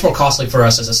much more costly for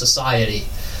us as a society.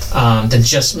 Than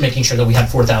just making sure that we had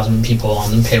 4,000 people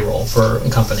on payroll for a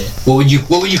company. What would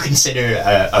you consider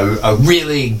a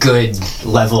really good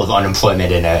level of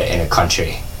unemployment in a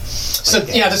country? So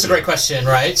yeah, that's a great question,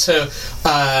 right? So,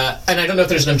 and I don't know if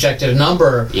there's an objective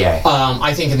number. Yeah.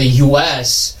 I think in the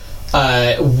U.S.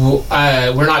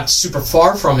 We're not super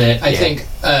far from it. I think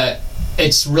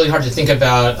it's really hard to think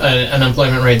about an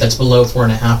unemployment rate that's below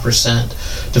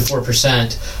 4.5% to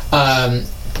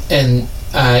 4%, and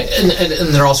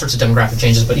there are all sorts of demographic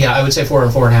changes, but yeah, I would say 4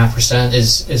 and 4.5%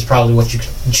 is probably what you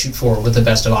can shoot for with the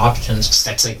best of options. So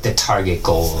that's like the target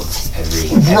goal of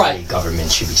every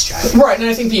government should be striving. Right, and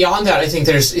I think beyond that, I think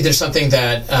there's something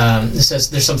that says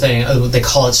there's something they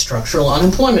call it structural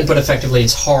unemployment, but effectively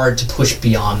it's hard to push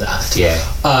beyond that. Yeah.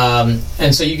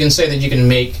 And so you can say that you can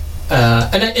make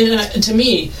and to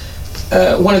me.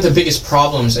 One of the biggest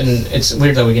problems, and it's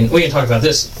weird that we can talk about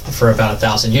this for about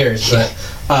 1,000 years, but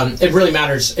it really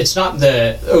matters. It's not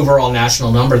the overall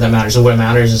national number that matters. What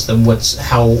matters is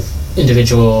how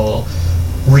individual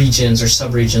regions or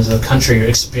subregions of the country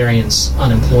experience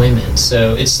unemployment.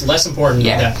 So it's less important.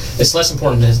 It's less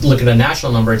important to look at a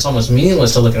national number. It's almost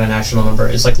meaningless to look at a national number.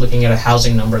 It's like looking at a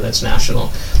housing number that's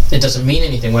national. It doesn't mean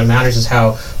anything. What matters is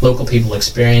how local people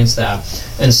experience that.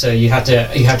 And so you have to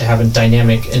have a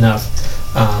dynamic enough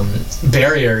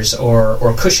barriers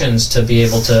or cushions to be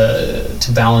able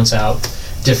to balance out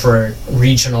different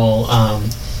regional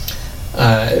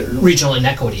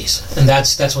inequities, and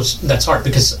that's hard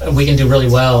because we can do really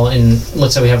well in,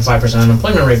 let's say we have a 5%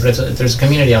 unemployment rate, but if there's a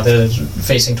community out there that's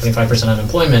facing 25%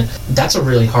 unemployment, that's a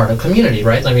really hard community,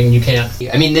 right? I mean, you can't.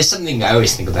 I mean, there's something I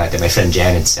always think about that my friend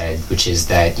Janet said, which is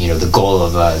that the goal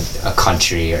of a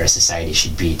country or a society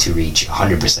should be to reach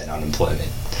 100% unemployment.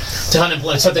 To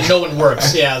unemployment, so that no one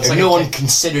works. Yeah, it's like no one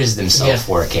considers themselves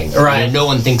working. Right. No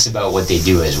one thinks about what they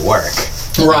do as work.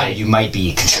 Right. You might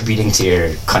be contributing to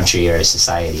your country or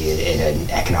society in an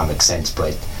economic sense,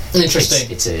 but interesting.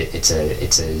 It's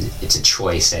a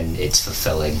choice, and it's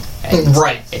fulfilling. And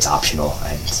right. It's optional,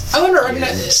 and I wonder.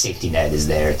 the safety net is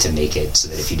there to make it so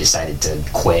that if you decided to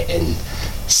quit and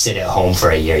sit at home for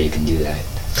a year, you can do that.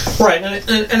 Right,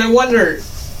 and I wonder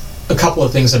a couple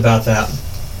of things about that.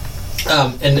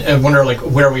 And I wonder, like,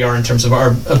 where we are in terms of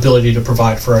our ability to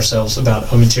provide for ourselves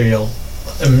about a material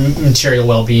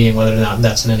well-being, whether or not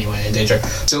that's in any way in danger.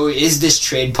 So is this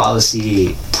trade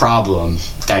policy problem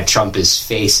that Trump is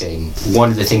facing one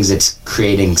of the things that's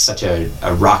creating such a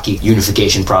rocky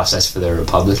unification process for the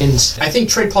Republicans? I think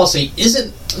trade policy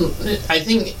isn't... I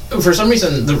think, for some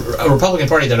reason, the Republican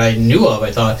Party that I knew of,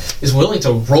 I thought, is willing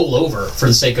to roll over for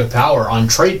the sake of power on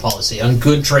trade policy, on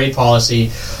good trade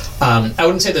policy. I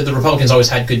wouldn't say that the Republicans always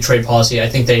had good trade policy. I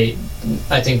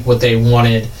think what they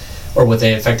wanted, or what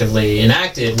they effectively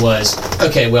enacted, was,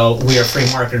 okay, well, we are free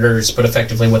marketers, but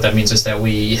effectively what that means is that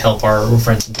we help our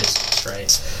friends in business,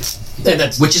 right? And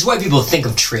that's, which is why people think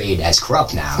of trade as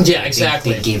corrupt now. Yeah,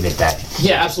 exactly. They gave it that.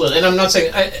 Yeah, absolutely. And I'm not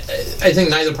saying... I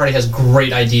think neither party has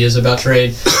great ideas about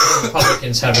trade. The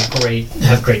Republicans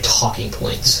have great talking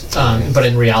points. But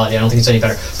in reality, I don't think it's any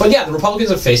better. But yeah, the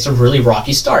Republicans have faced a really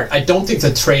rocky start. I don't think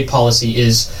that trade policy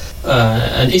is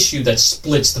an issue that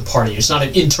splits the party. It's not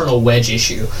an internal wedge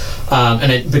issue.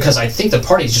 Because I think the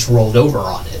party's just rolled over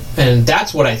on it. And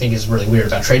that's what I think is really weird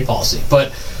about trade policy.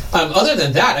 But other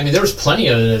than that, I mean, there was plenty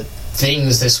of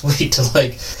things this week to,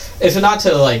 like, if not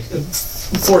to, like,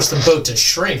 force the boat to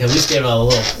shrink, at least give it a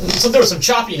little... So there was some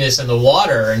choppiness in the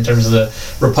water in terms of the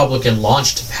Republican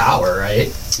launch to power,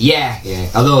 right? Yeah.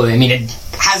 Although, I mean, it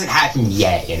hasn't happened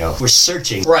yet, We're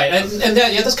searching. Right, and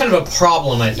that's kind of a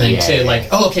problem, I think, too. Yeah. Like,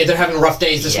 they're having rough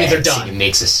days, this means they're done. It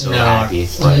makes us so happy.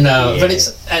 But, but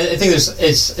I think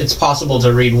it's possible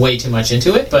to read way too much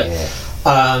into it, but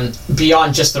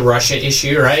beyond just the Russia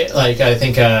issue, right? Like, I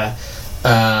think...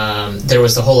 there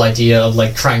was the whole idea of,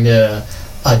 like, trying to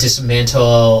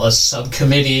dismantle a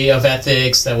subcommittee of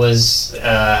ethics that was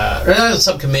not a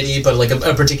subcommittee, but like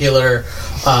a particular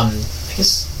I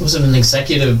guess, was it an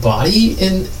executive body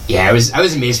in... Yeah, I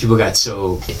was amazed people got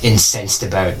so incensed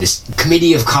about this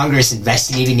committee of Congress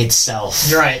investigating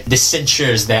itself. Right. The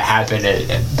censures that happen,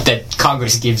 that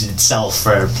Congress gives itself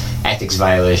for ethics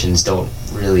violations don't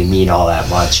really mean all that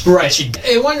much. Right.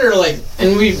 I wonder, like,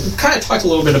 and we kind of talked a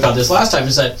little bit about this last time,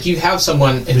 is that you have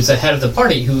someone who's the head of the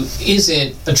party who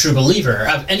isn't a true believer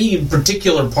of any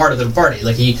particular part of the party.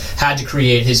 Like, he had to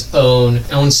create his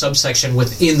own subsection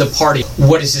within the party.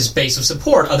 What is his base of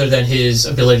support other than his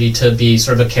ability to be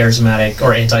sort of a charismatic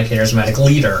or anti-charismatic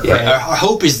leader? Yeah, right? Our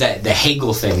hope is that the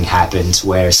Hegel thing happens,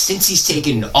 where since he's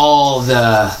taken all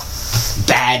the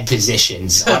bad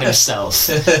positions on himself,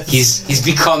 he's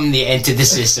become the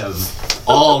antithesis of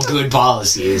all good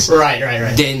policies. Right.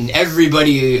 Then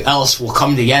everybody else will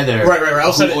come together. Right.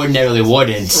 Who ordinarily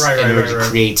wouldn't. In order to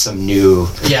create some new.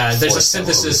 Yeah, there's a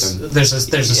synthesis. There's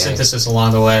a synthesis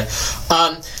along the way.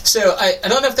 So I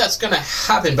don't know if that's going to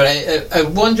happen, but I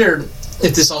wonder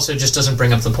if this also just doesn't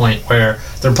bring up the point where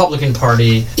the Republican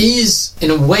Party is in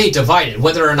a way divided.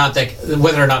 Whether or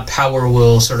not power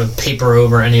will sort of paper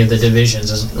over any of the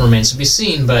divisions remains to be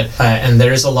seen. But and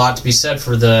there is a lot to be said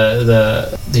for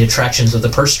the attractions of the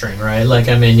purse string, right? Like,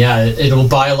 I mean, yeah, it'll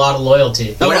buy a lot of loyalty.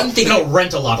 It'll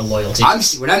rent a lot of loyalty.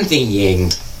 What I'm thinking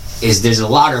is there's a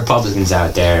lot of Republicans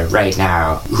out there right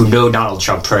now who know Donald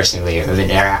Trump personally, have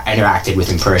interacted with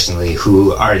him personally,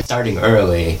 who are starting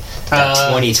early the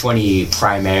 2020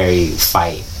 primary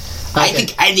fight.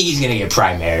 Okay. I think he's going to get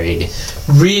primaried.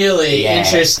 Really? Yeah.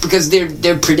 Interesting. Because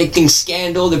they're predicting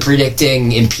scandal, they're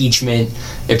predicting impeachment,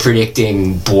 they're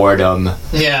predicting boredom.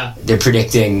 Yeah. They're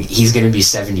predicting he's going to be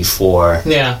 74.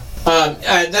 Yeah.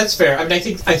 That's fair. I mean, I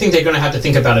think they're going to have to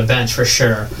think about a bench for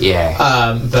sure.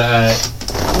 Yeah. But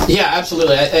yeah,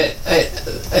 absolutely.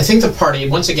 I think the party,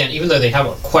 once again, even though they have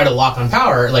quite a lock on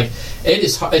power, like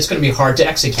it's going to be hard to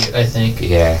execute. I think.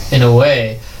 Yeah. In a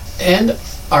way, and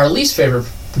our least favorite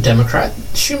Democrat,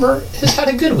 Schumer, has had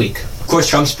a good week. Of course,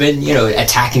 Trump's been,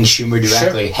 attacking Schumer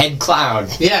directly. Sure. Head clown.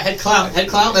 Yeah, head clown.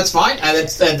 That's fine.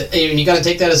 You got to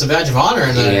take that as a badge of honor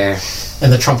in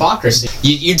the Trumpocracy.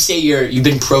 You'd say you've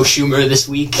been pro Schumer this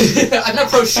week. I'm not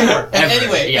pro Schumer in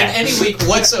any week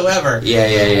whatsoever.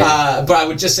 Yeah. But I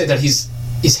would just say that he's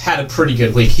had a pretty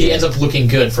good week. He ends up looking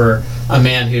good for a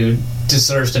man who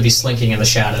deserves to be slinking in the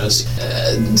shadows.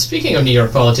 Speaking of New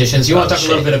York politicians, you want to talk a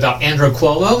little bit about Andrew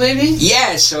Cuomo, maybe?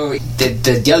 Yeah, so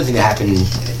the other thing that happened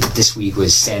this week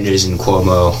was Sanders and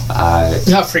Cuomo.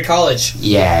 Free college.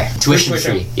 Yeah, tuition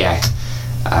free. Yeah.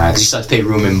 Because you still have to pay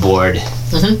room and board.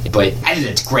 Mm-hmm. But I think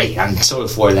that's great. I'm totally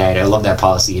for that. I love that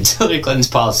policy. It's Hillary Clinton's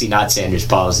policy, not Sanders'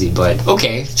 policy. But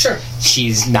okay, sure.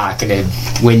 She's not going to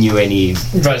win you any.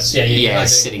 Right.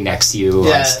 Sitting next to you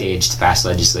on stage to pass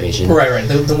legislation. Right.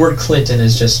 The word Clinton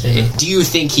is just. Do you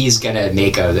think he's going to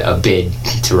make a bid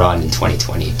to run in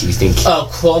 2020? Do you think?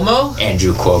 Cuomo.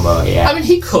 Andrew Cuomo. Yeah. I mean,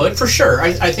 he could for sure.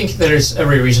 I think there's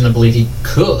every reason to believe he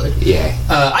could. Yeah.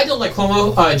 I don't like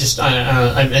Cuomo. I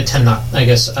tend not. I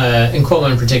guess in Cuomo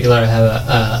in particular, I have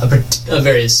a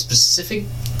very specific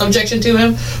objection to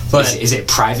him. But is it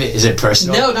private? Is it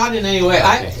personal? No, not in any way.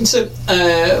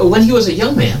 Okay. When he was a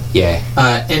young man,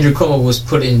 Andrew Cuomo was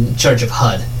put in charge of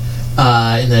HUD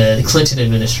in the Clinton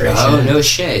administration. Oh, no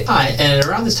shit. And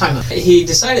around this time, he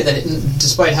decided that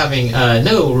despite having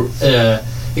no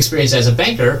experience as a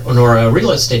banker nor a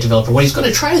real estate developer, what he's going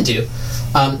to try to do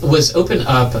was open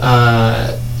up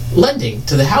lending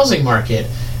to the housing market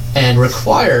and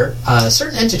require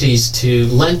certain entities to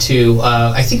lend to,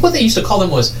 I think what they used to call them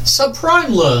was subprime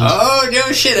loans. Oh,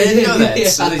 no shit, I didn't know that. Yeah.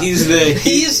 So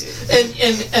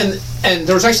and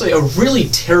there was actually a really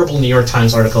terrible New York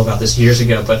Times article about this years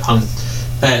ago, but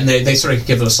and they sort of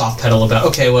give a soft pedal about,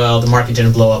 okay, well, the market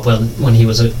didn't blow up when he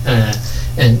was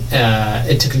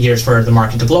it took years for the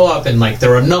market to blow up, and like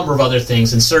there were a number of other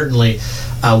things, and certainly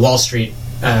Wall Street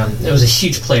it was a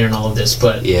huge player in all of this,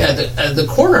 but at the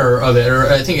corner of it, or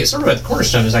I think it's sort of at the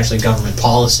cornerstone, is actually government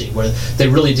policy, where they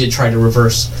really did try to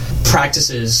reverse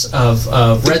practices of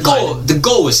redlining. The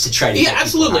goal was to try to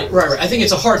absolutely right. I think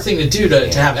it's a hard thing to do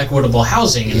to have equitable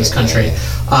housing in this country,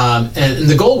 and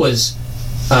the goal was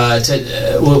right,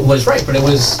 but it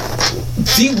was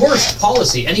the worst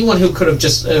policy. Anyone who would have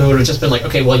just been like,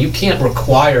 okay, well, you can't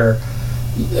require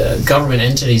government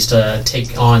entities to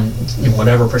take on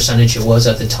whatever percentage it was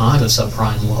at the time of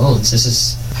subprime loans. This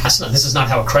is not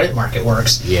how a credit market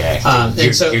works. Yeah,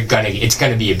 it's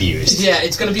gonna be abused. Yeah,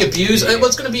 it's gonna be abused. Well,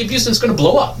 it's gonna be abused and it's gonna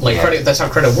blow up. Like credit, that's how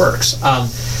credit works.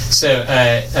 So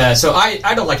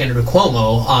I don't like Andrew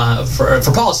Cuomo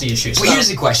for policy issues. Well,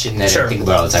 here's a question that I think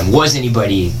about all the time: was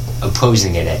anybody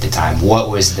opposing it at the time?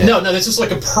 What was the? No. This is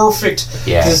like a perfect.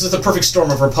 Yeah. This is the perfect storm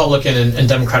of Republican and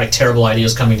Democratic terrible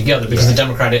ideas coming together, because the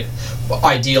Democratic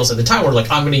ideals at the time were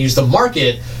like, I'm going to use the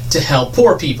market to help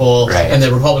poor people, and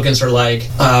the Republicans are like,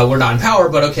 we're not in power,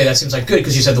 but okay, that seems like good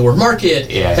because you said the word market,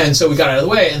 and so we got out of the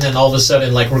way, and then all of a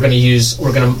sudden, like, we're going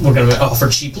to offer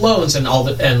cheap loans and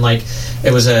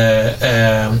it was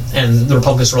and the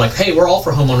Republicans were like, hey, we're all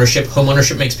for home ownership. Home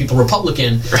ownership makes people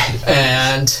Republican,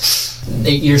 and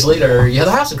 8 years later, you have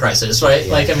the housing crisis, right?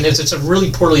 Yeah. Like, I mean, it's a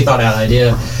really poorly thought out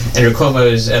idea. Andrew Cuomo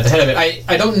is at the head of it.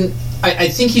 I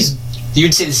think he's.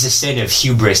 You'd say this is a state of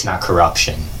hubris, not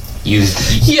corruption.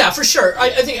 Yeah, for sure.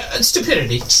 I think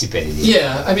stupidity.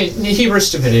 Yeah, I mean, hubris,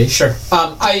 stupidity. Sure.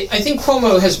 I think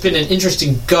Cuomo has been an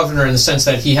interesting governor in the sense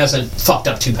that he hasn't fucked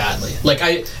up too badly.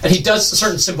 And he does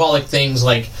certain symbolic things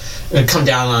like come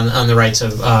down on the rights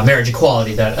of marriage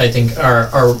equality that I think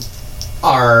are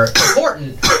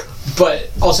important, but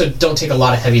also don't take a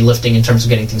lot of heavy lifting in terms of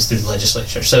getting things through the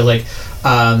legislature. So,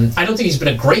 I don't think he's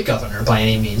been a great governor by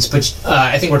any means, but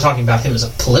I think we're talking about him as a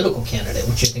political candidate,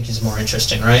 which I think is more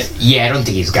interesting, right? Yeah, I don't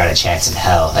think he's got a chance in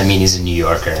hell. I mean, he's a New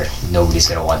Yorker. Nobody's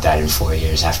going to want that in 4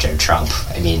 years after Trump.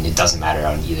 I mean, it doesn't matter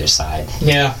on either side.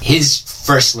 Yeah. His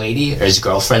first lady, or his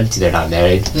girlfriend, they're not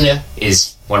married,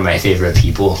 is one of my favorite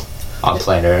people on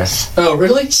planet Earth. Oh,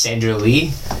 really? Sandra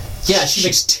Lee. Yeah, she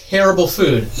makes terrible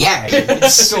food. Yeah,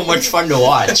 it's so much fun to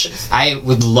watch. I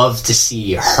would love to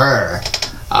see her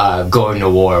going to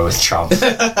war with Trump.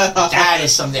 That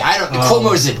is something.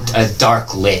 Cuomo is a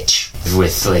dark lich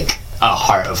with a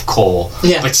heart of coal.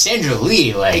 Yeah. But Sandra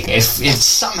Lee, if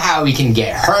somehow we can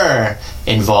get her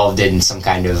involved in some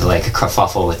kind of a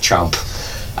kerfuffle with Trump,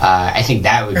 I think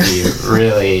that would be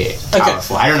really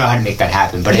powerful. I don't know how to make that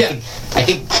happen, but I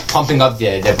think pumping up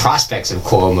the prospects of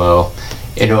Cuomo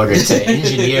in order to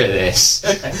engineer this.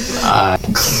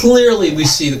 Clearly, we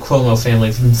see the Cuomo family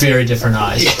from very different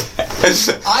eyes.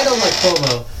 I don't like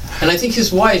Cuomo, and I think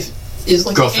his wife is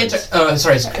girlfriend. His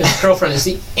girlfriend is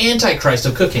the antichrist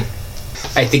of cooking.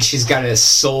 I think she's got a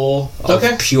soul of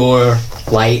pure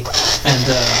light,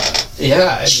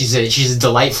 and she's a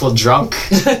delightful drunk.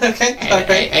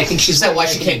 I think she's. Is that why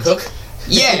she can't cook?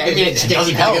 Yeah, I mean, it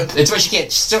doesn't help. It's why she can't.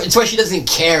 It's why she doesn't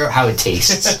care how it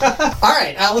tastes. All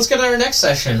right, let's get to our next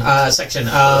section.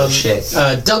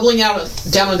 Doubling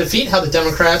down on defeat: how the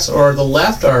Democrats or the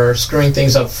left are screwing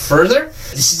things up further.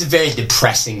 This is a very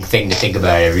depressing thing to think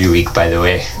about every week, by the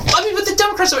way. I mean, but the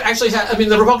Democrats Democrats have actually had. I mean,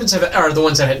 the Republicans are the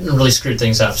ones that had really screwed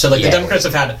things up. So, like, the Democrats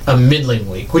have had a middling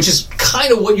week, which is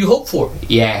kind of what you hope for.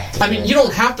 Yeah. I mean, you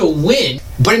don't have to win,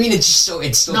 but I mean, it's so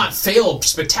not fail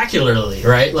spectacularly,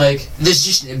 right? Like, there's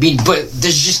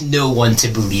just no one to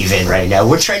believe in right now.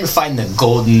 We're trying to find the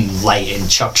golden light in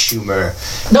Chuck Schumer.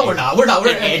 No, we're not. We're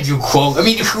Andrew Cuomo. I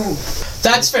mean, who?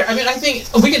 That's fair. I mean, I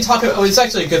think we can talk about. It's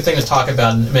actually a good thing to talk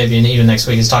about, maybe even next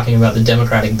week, is talking about the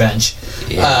Democratic bench.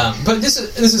 Yeah. But this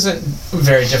isn't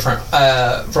very different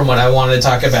from what I wanted to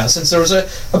talk about, since there was a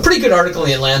pretty good article in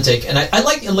the Atlantic, and I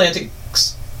like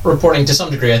Atlantic's reporting to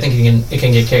some degree. I think it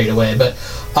can get carried away, but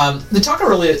they talk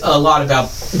really a lot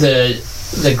about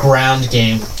the ground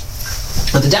game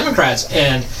of the Democrats,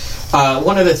 and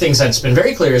one of the things that's been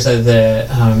very clear is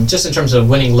that just in terms of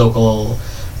winning local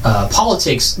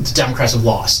politics, the Democrats have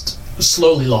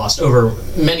slowly lost over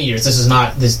many years.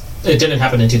 It didn't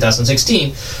happen in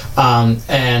 2016,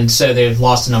 and so they've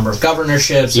lost a number of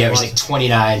governorships. Yeah, it was like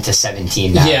 29 to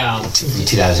 17 now. Yeah, in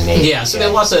 2008. Yeah, so they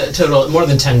lost a total more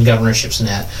than 10 governorships in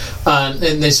that,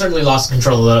 and they certainly lost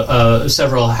control of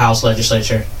several House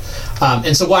legislature.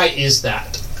 And so, why is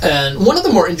that? And one of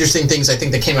the more interesting things I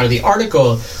think that came out of the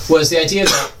article was the idea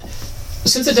that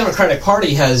since the Democratic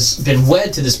Party has been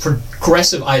wed to this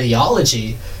progressive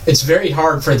ideology, it's very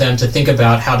hard for them to think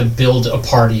about how to build a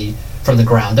party from the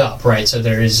ground up, right? So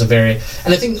there is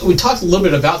and I think we talked a little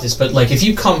bit about this, but like if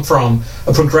you come from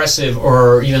a progressive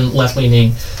or even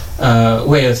left-leaning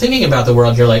way of thinking about the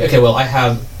world, you're like, okay, well, I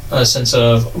have a sense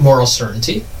of moral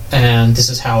certainty, and this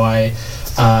is how I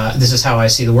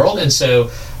see the world, and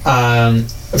so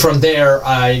from there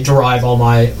I derive all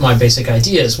my basic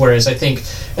ideas. Whereas I think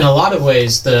in a lot of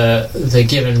ways the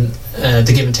give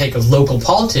and take of local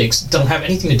politics don't have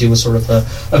anything to do with sort of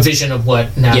a vision of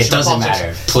what national it doesn't politics.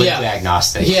 matter. Politically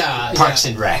agnostic. Yeah, Parks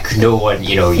and Rec. No one.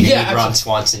 You need Ron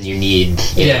Swanson. You need.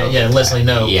 Leslie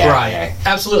Knope. Yeah, right. Yeah.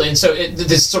 Absolutely. And so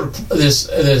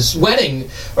this wedding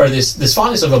or this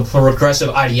fondness of a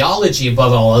progressive ideology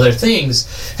above all other things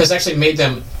has actually made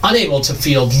them unable to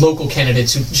field local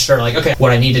candidates who just are like, okay,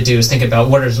 what I need to do is think about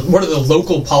what are the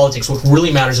local politics, what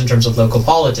really matters in terms of local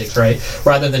politics, right?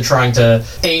 Rather than trying to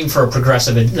aim for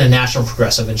a national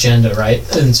progressive agenda, right?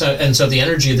 And so the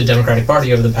energy of the Democratic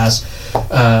Party over the past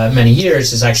many years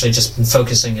has actually just been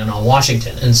focusing in on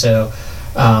Washington. And so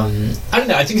I don't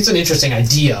know. I think it's an interesting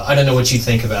idea. I don't know what you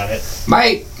think about it.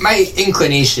 My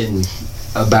inclination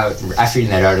about after reading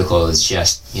that article is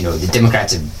just the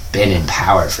Democrats have been in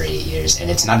power for 8 years, and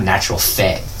it's not a natural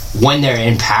fit. When they're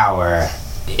in power,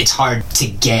 it's hard to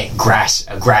get a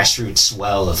grassroots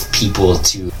swell of people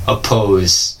to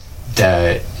oppose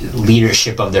the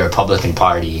leadership of the Republican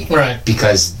Party, right?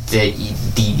 Because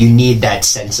you need that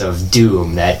sense of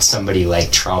doom that somebody like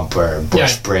Trump or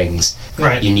Bush brings.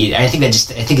 Right. You need. I think it's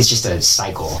just a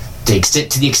cycle.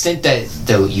 To the extent that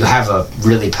you have a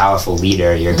really powerful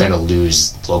leader, you're going to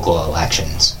lose local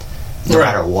elections, no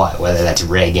matter what, whether that's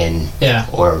Reagan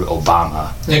or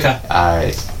Obama. Okay.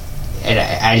 And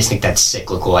I just think that's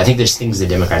cyclical. I think there's things the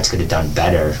Democrats could have done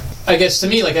better. I guess to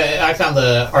me, like I found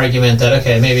the argument that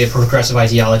maybe a progressive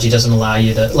ideology doesn't allow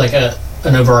you to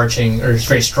an overarching or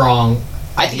very strong.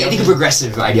 I think a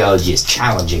progressive ideology is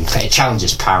challenging. It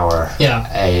challenges power. Yeah.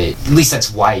 At least that's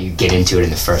why you get into it in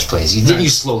the first place. Then you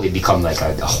slowly become like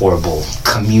a horrible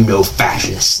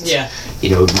communo-fascist. Yeah.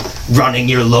 Running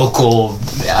your local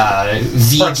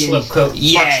vegan.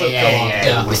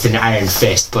 With an iron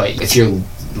fist. But if you're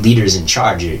leaders in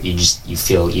charge, you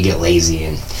feel you get lazy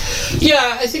and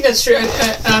I think that's true.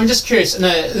 I'm just curious, and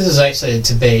this is actually a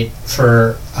debate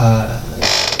for a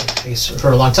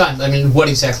long time. I mean, what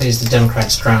exactly is the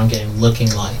Democrats' ground game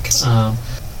looking like?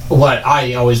 What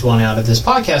I always want out of this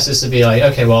podcast is to be like,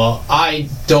 okay, well, I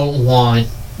don't want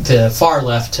the far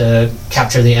left to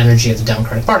capture the energy of the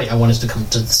Democratic Party. I want us to come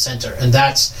to the center, and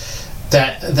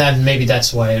maybe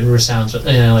that's why it resounds,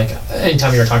 like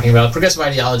anytime you're talking about progressive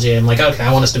ideology, I'm like, okay,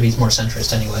 I want us to be more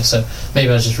centrist anyway, so maybe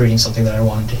I was just reading something that I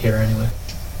wanted to hear anyway.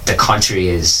 The country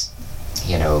is,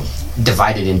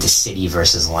 divided into city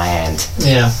versus land.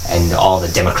 Yeah. And all the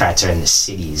Democrats are in the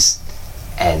cities,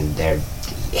 and they're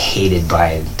hated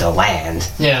by the land.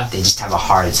 Yeah. They just have a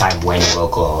hard time winning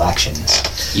local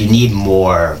elections. You need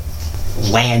more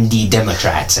landy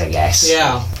Democrats, I guess.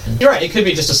 Yeah, you're right. It could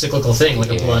be just a cyclical thing, like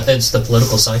it's the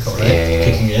political cycle, right?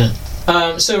 Kicking it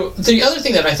in. So the other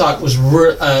thing that I thought was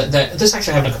that this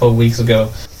actually happened a couple of weeks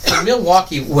ago in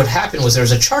Milwaukee. What happened was there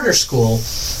was a charter school,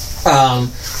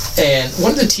 and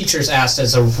one of the teachers asked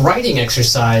as a writing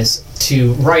exercise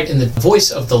to write in the voice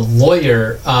of the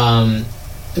lawyer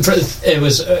it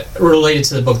was related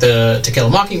to the book To Kill a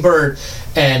Mockingbird,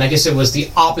 and I guess it was the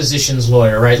opposition's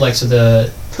lawyer, right? Like, so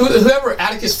whoever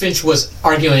Atticus Finch was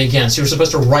arguing against, he was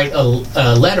supposed to write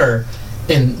a letter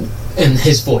in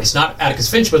his voice, not Atticus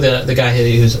Finch, but the guy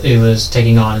who was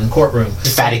taking on in the courtroom,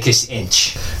 Atticus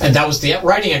Inch, and that was the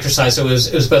writing exercise. So it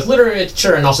was both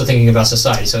literature and also thinking about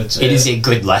society. So it is a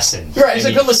good lesson, right? It's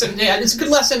a good lesson. Yeah, it's a good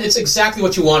lesson. It's exactly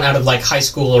what you want out of like high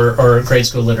school or grade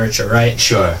school literature, right?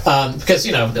 Sure. Because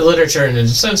the literature in a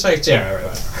sense, like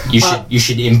you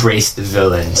should embrace the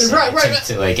villains, right?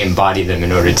 To like embody them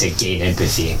in order to gain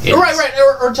empathy, right,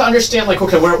 or to understand like,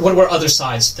 okay, what were other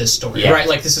sides to this story, right?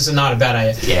 Like, this is not a bad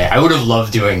idea. Yeah, I would have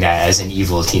loved doing that as an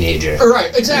evil teenager.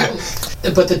 Right, exactly.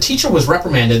 But the teacher was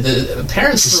repreprimanded. The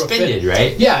parents suspended, threw a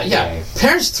fit. right? Yeah.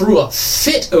 Parents threw a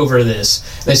fit over this.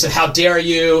 They said, "How dare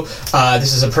you?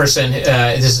 This is a person.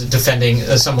 This is defending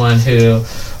someone who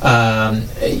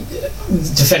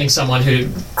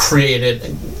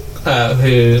created."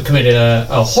 Who committed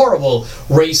a horrible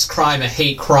race crime, a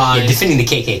hate crime. Yeah, defending the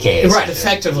KKK. Right,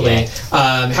 effectively.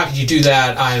 Yeah. How could you do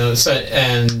that?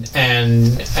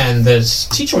 And the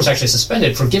teacher was actually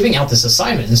suspended for giving out this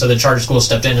assignment. And so the charter school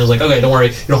stepped in and was like, okay, don't worry,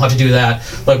 you don't have to do that.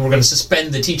 Like, we're going to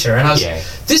suspend the teacher. And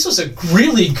this was a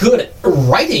really good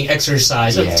writing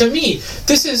exercise. Yeah. To me,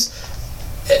 this is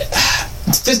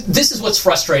what's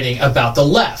frustrating about the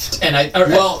left. And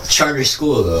charter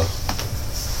school, though.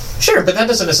 Sure, but that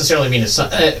doesn't necessarily mean it's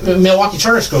Milwaukee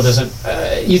Charter School doesn't.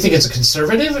 You think it's a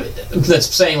conservative that's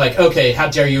saying like, okay, how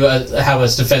dare you have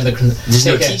us defend the? There's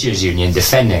no teachers union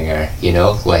defending her,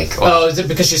 is it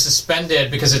because she's suspended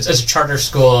because it's a charter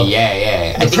school?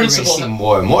 Yeah. I think we're going to see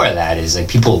more and more of that. Is like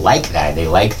people like that. They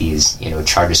like these,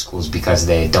 charter schools because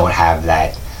they don't have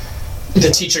that. The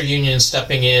teacher union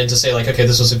stepping in to say like, okay,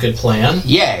 this was a good plan.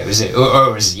 Yeah, it was, it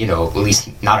was at least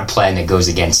not a plan that goes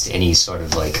against any sort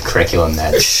of like curriculum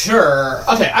that. Sure.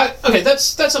 Okay.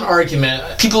 That's an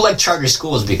argument. People like charter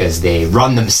schools because they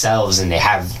run themselves and they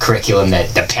have curriculum that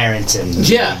the parents and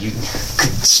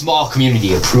small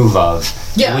community approve of.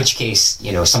 Yeah. In which case,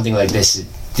 something like this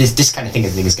kind of thing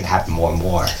is going to happen more and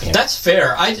more. That's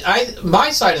fair.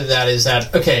 My side of that is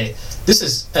that okay. This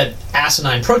is an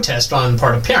asinine protest on the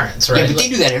part of parents, right? Yeah, but they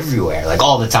do that everywhere, like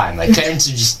all the time. Like parents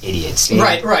are just idiots.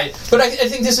 Right. But I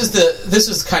think this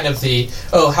is kind of the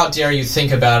how dare you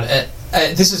think about it?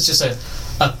 This is just a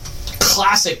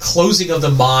classic closing of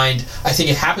the mind. I think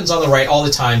it happens on the right all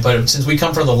the time, but since we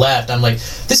come from the left, I'm like,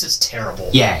 this is terrible.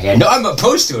 Yeah. No, I'm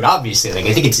opposed to it. Obviously, like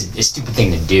I think it's a stupid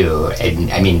thing to do,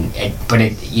 and I mean, I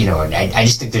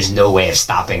just think there's no way of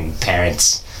stopping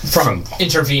parents. From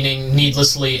intervening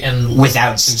needlessly and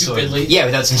without stupidly,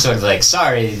 without some sort of like,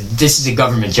 sorry, this is a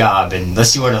government job, and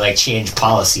unless you want to like change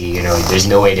policy, there's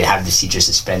no way to have this teacher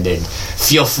suspended.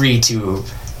 Feel free to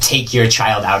take your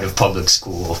child out of public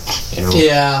school.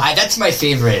 Yeah, that's my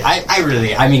favorite.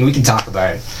 I mean, we can talk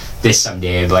about this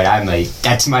someday, but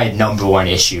that's my number one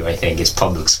issue. I think is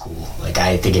public school. Like,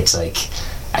 I think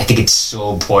it's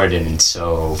so important and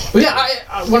so. Well, yeah, I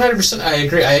 100%. I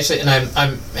agree.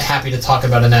 I'm happy to talk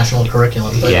about a national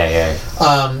curriculum. But, I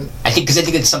think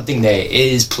it's something that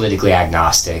is politically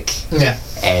agnostic. Yeah,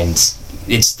 and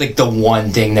it's like the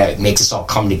one thing that makes us all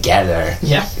come together.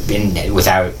 Yeah,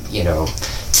 without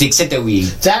to the extent that we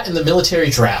that in the military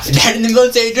draft.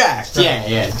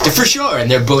 Yeah, for sure.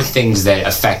 And they're both things that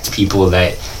affect people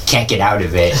that can't get out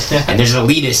of it. And there's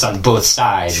elitists on both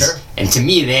sides. Sure. And to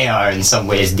me, they are in some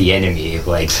ways the enemy.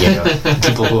 Like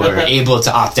people who are able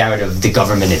to opt out of the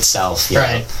government itself.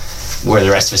 Right. Where the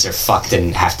rest of us are fucked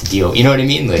and have to deal. You know what I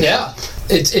mean? Like, yeah.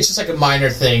 It's just like a minor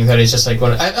thing that is just like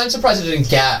I'm surprised it didn't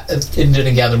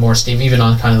gather more steam even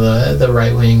on kind of the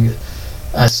right wing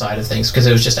side of things because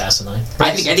it was just asinine.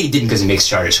 I think it didn't because it makes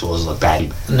charter schools look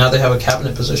bad. Now they have a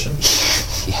cabinet position.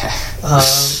 Yeah.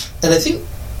 And I think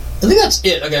that's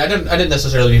it. Okay, I didn't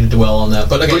necessarily need to dwell on that,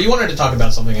 but okay, you wanted to talk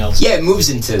about something else. Yeah, it moves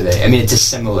into it's a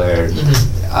similar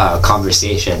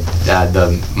conversation.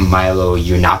 The Milo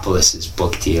Yiannopoulos'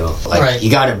 book deal. Like, right. He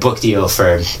got a book deal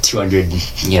for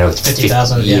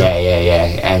 $250,000.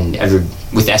 Yeah. And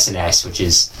with SNS, which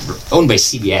is owned by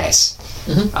CBS,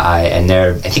 and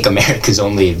they're I think America's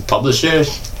only publisher.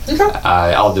 Okay.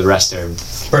 All the rest are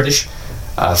British.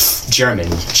 German.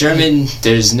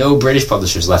 There's no British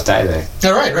publishers left either.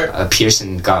 Oh, right.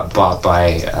 Pearson got bought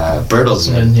by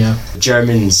Bertelsmann. Yeah.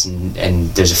 Germans and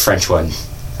there's a French one,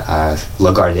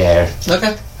 Lagardère.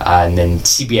 Okay. And then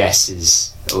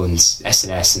CBS owns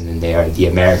SNS, and then they are the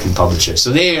American publisher.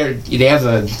 So they have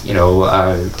a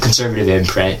conservative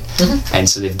imprint, and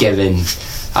so they've given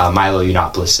Milo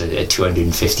Yiannopoulos a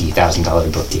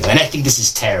 $250,000 book deal. And I think this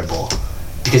is terrible.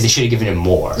 because they should have given him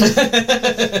more.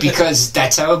 Because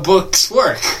that's how books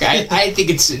work. I think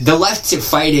it's the left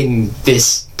fighting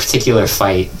this particular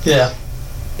fight. Yeah.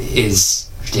 Is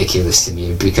ridiculous to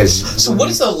me because. So what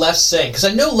is the left saying? Because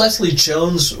I know Leslie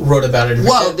Jones wrote about it.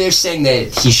 Well, they're saying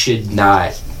that he should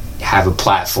not have a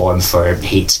platform for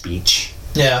hate speech.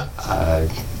 Yeah.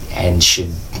 And should,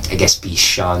 I guess, be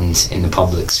shunned in the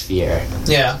public sphere.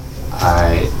 Yeah.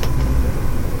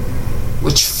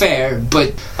 Which fair,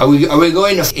 but are we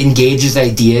going to engage his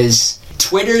ideas?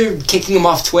 Twitter, kicking him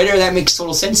off Twitter, that makes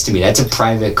total sense to me. That's a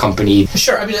private company.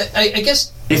 Sure, I mean, I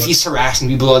guess... If he's harassing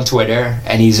people on Twitter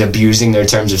and he's abusing their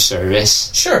terms of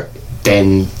service... Sure.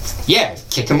 Then, yeah,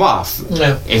 kick him off.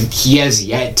 Yeah. If he has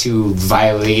yet to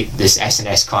violate this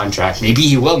SNS contract, maybe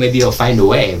he will, maybe he'll find a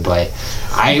way, but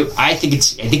I think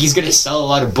he's going to sell a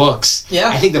lot of books. Yeah.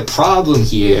 I think the problem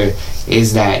here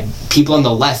is that people on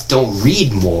the left don't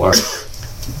read more.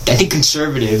 I think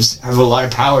conservatives have a lot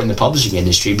of power in the publishing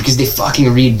industry because they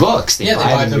fucking read books. They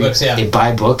buy the books, yeah. They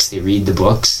buy books, they read the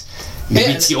books.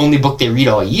 Maybe it's the only book they read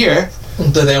all year.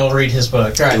 They will read his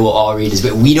book, right? They will all read his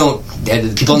book. We don't...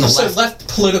 The people on the left... So left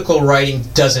political writing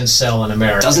doesn't sell in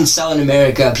America. Doesn't sell in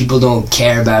America. People don't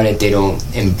care about it. They don't,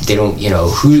 you know...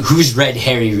 Who's read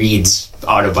Harry Reid's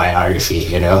autobiography,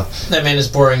 you know? That man is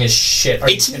boring as shit.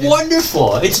 It's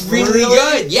wonderful. It's really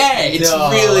good. Yeah, it's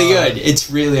really good.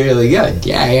 It's really, really good.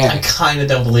 Yeah. I kind of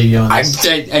don't believe you on this.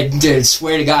 I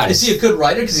swear to God. Is he a good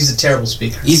writer? Because he's a terrible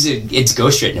speaker. It's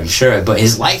ghostwritten, I'm sure, but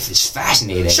his life is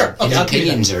fascinating. Sure. Okay, his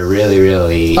opinions are really,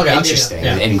 really interesting.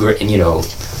 Yeah. And you know...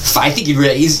 I think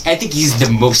he's the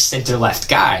most center-left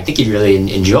guy. I think you'd really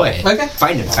enjoy it. Okay.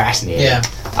 Find him fascinating. Yeah.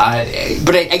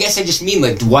 But I guess I just mean,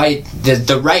 like, why...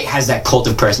 The right has that cult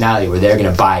of personality where they're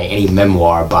going to buy any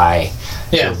memoir by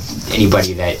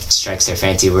anybody that strikes their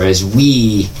fancy, whereas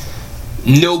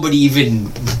nobody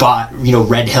even bought,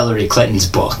 read Hillary Clinton's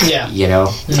book,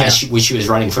 when she was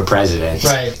running for president.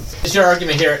 Right. Is your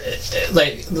argument here,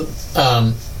 like,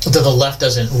 that the left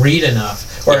doesn't read enough?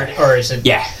 Or is it...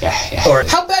 Yeah. Or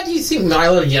how bad do you think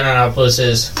Milo Yiannopoulos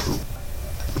is?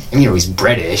 I mean, he's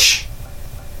British.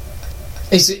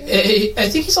 I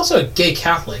think he's also a gay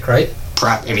Catholic, right?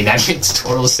 I mean, that makes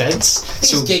total sense.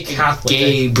 He's gay Catholic.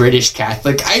 Gay British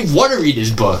Catholic. I want to read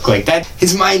his book. Like that,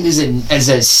 his mind is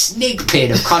a snake pit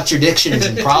of contradictions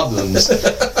and problems.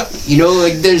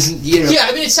 There's. Yeah,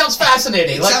 I mean, it sounds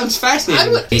fascinating. Sounds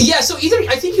fascinating. So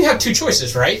I think you have two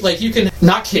choices, right? Like, you can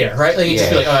not care, right? Like, you just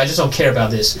be like, oh, I just don't care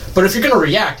about this. But if you're going to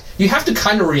react, you have to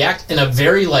kind of react in a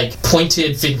very, like,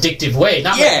 pointed, vindictive way,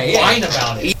 not whine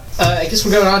about it. I guess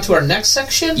we're going on to our next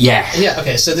section. Yeah.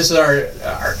 Okay. So this is our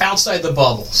outside the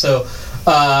bubble. So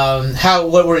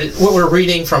what we're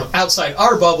reading from outside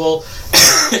our bubble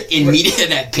in media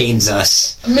that pains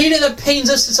us. Media that pains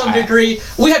us to some degree.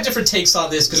 We have different takes on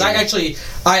this because I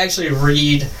actually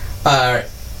read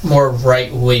more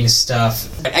right-wing stuff.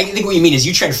 I think what you mean is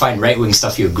you try to find right-wing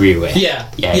stuff you agree with. Yeah,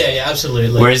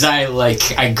 absolutely. Whereas I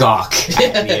gawk.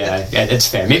 That's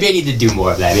fair. Maybe I need to do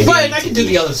more of that. But I can do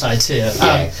the other side too.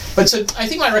 Yeah. But so I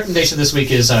think my recommendation this week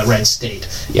is Red State.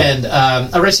 Yeah.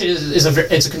 And Red State is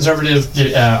a conservative,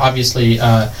 obviously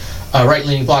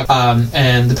right-leaning blog.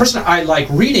 And the person I like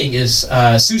reading is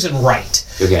Susan Wright.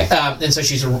 Okay. And so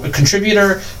she's a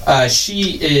contributor.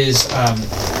 She is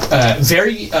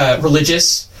very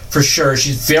religious. For sure,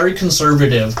 she's very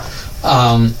conservative,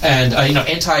 and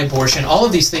anti-abortion. All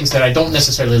of these things that I don't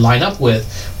necessarily line up with.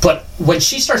 But when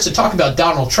she starts to talk about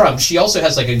Donald Trump, she also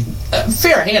has like a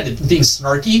fair hand at being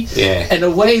snarky. Yeah. In a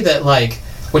way that, like,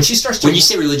 when she starts to... When you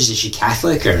say religious, is she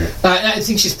Catholic or? I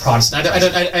think she's Protestant.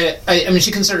 I mean,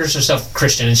 she considers herself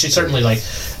Christian, and she's certainly like.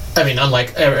 I mean,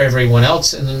 unlike everyone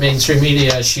else in the mainstream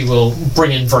media, she will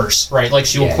bring in verse, right? Like,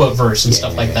 she will quote verse and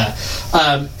stuff like that.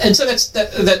 And so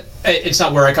that it's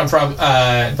not where I come from,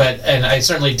 and I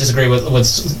certainly disagree with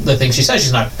the things she says.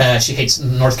 She hates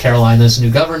North Carolina's new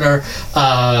governor,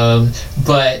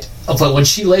 but when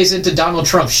she lays into Donald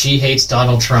Trump, she hates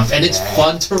Donald Trump, and it's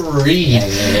fun to read.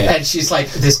 And she's like,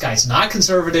 this guy's not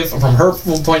conservative from her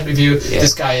point of view.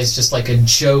 This guy is just like a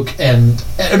joke and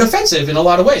offensive in a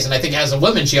lot of ways. And I think as a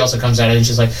woman, she also comes at it and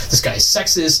she's like, this guy is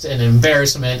sexist and an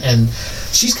embarrassment. And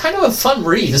she's kind of a fun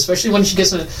read, especially when she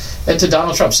gets into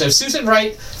Donald Trump. So Susan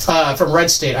Wright from Red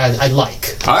State, I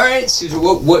like. All right, Susan,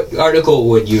 what article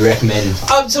would you recommend?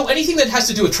 So anything that has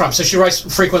to do with Trump. So she writes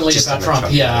frequently just about Trump.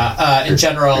 In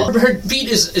general. Her beat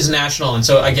is national, and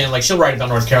so again, like, she'll write about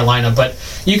North Carolina, but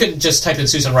you can just type in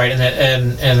Susan Wright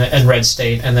and Red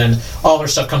State, and then all her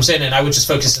stuff comes in, and I would just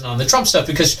focus in on the Trump stuff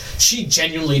because she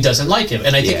genuinely doesn't like him,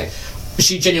 and I think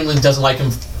she genuinely doesn't like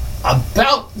him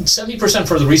about 70%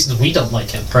 for the reasons we don't like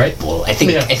him, right? Well, I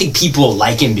think people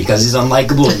like him because he's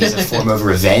unlikable and he's a form of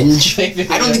revenge. I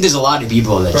don't think there's a lot of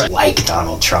people that like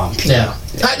Donald Trump. Yeah.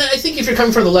 I think if you're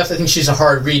coming from the left, I think she's a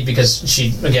hard read because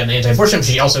she, again, anti-abortion.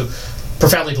 She also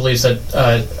profoundly believes that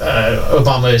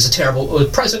Obama is a terrible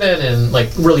president and like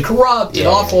really corrupt and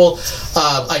awful.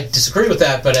 I disagree with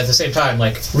that, but at the same time,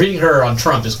 like reading her on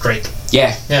Trump is great.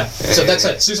 Yeah. So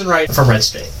that's Susan Wright from Red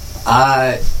State.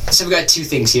 So we've got two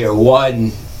things here.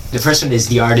 One, the first one is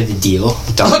The Art of the Deal.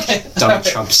 Donald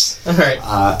Trump's. All right.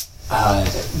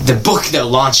 The book that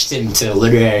launched him to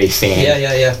literary fame.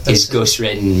 Yeah. His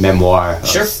ghostwritten memoir of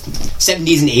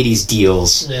 70s and 80s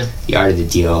deals. Yeah. The Art of the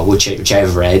Deal, which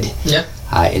I've read. Yeah.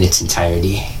 In its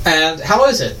entirety. And how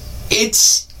is it?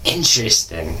 It's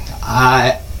interesting.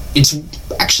 It's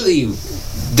actually,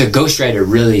 the ghostwriter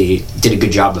really did a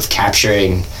good job of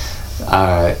capturing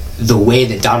the way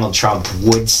that Donald Trump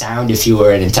would sound if he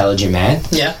were an intelligent man.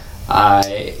 Yeah.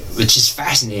 Which is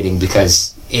fascinating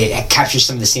because it captures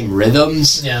some of the same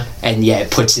rhythms. Yeah. And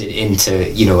yet puts it into,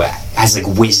 has like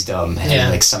wisdom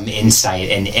and like some insight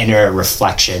and inner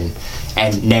reflection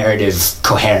and narrative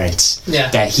coherence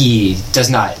that he does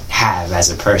not have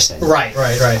as a person. Right.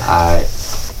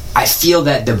 I feel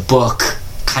that the book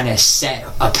kind of set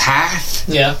a path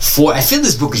for... I feel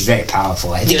this book is very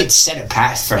powerful. I think it set a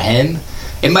path for him.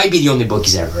 It might be the only book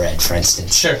he's ever read, for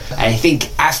instance. Sure. And I think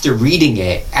after reading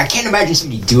it, I can't imagine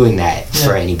somebody doing that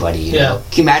for anybody. You know?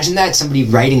 Can you imagine that? Somebody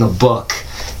writing a book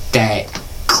that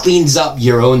cleans up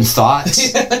your own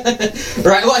thoughts?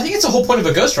 Right. Well, I think it's the whole point of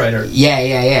a ghostwriter.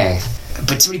 Yeah.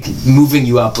 But somebody moving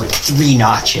you up like 3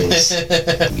 notches,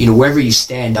 wherever you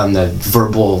stand on the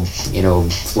verbal,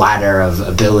 ladder of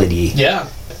ability. Yeah.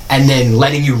 And then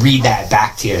letting you read that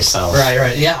back to yourself.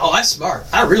 Right. Yeah. Oh, that's smart.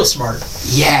 That's real smart.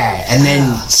 Yeah, and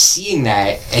then seeing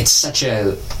that, it's such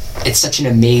an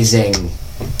amazing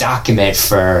document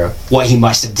for what he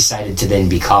must have decided to then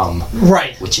become.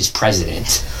 Right. Which is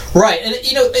president. Right, and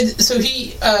so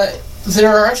he. There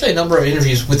are actually a number of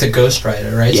interviews with the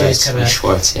ghostwriter, right? Yeah, so he's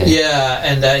Schwartz. Yeah,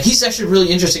 and he's actually really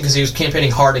interesting because he was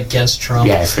campaigning hard against Trump.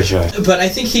 Yeah, for sure. But I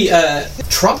think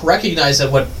Trump recognized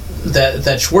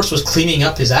that Schwartz was cleaning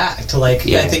up his act. I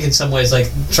think in some ways,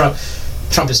 like Trump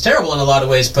is terrible in a lot of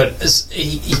ways, but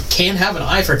he can have an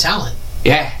eye for talent.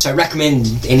 Yeah, so I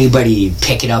recommend anybody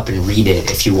pick it up and read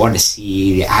it if you want to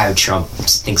see how Trump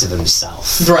thinks of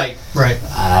himself. Right.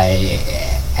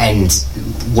 And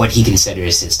what he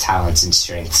considers his talents and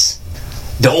strengths.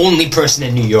 The only person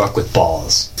in New York with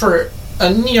balls. For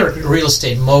a New York real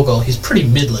estate mogul, he's pretty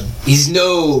middling. He's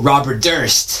no Robert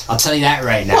Durst. I'll tell you that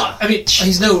right now. Well, I mean,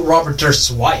 he's no Robert Durst's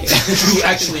wife. Who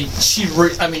actually, she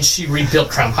rebuilt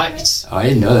Crown Heights. Oh, I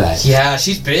didn't know that. Yeah,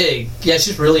 she's big. Yeah,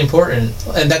 she's really important.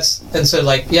 And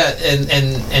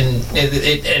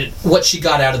what she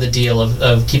got out of the deal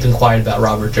of keeping quiet about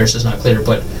Robert Durst is not clear,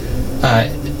 but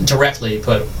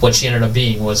what she ended up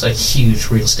being was a huge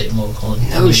real estate mogul.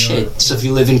 No shit. So if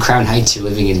you live in Crown Heights, you're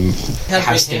living in a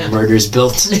house that murder's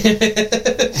built?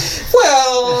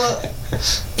 Well,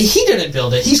 he didn't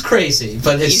build it. He's crazy.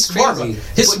 But his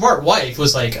smart wife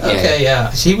was like,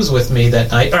 she was with me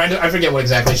that night. Or I forget what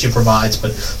exactly she provides,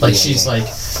 but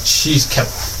she's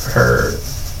kept her...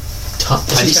 Are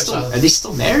they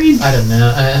still married? I don't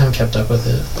know. I haven't kept up with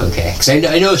it. Okay, because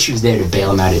I know she was there to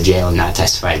bail him out of jail and not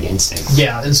testify against him.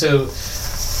 Yeah, and so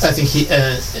I think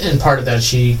and part of that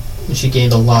she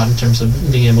gained a lot in terms of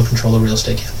being able to control the real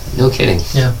estate. No kidding.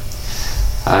 Yeah.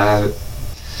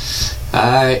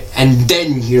 And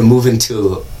then moving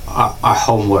to our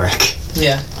homework.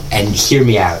 Yeah. And hear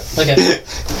me out. Okay.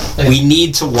 We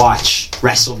need to watch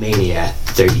WrestleMania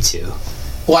 32.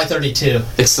 Why 32?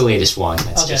 It's the latest one.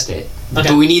 That's just it. Okay.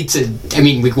 But we need to... I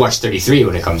mean, we can watch 33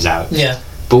 when it comes out. Yeah.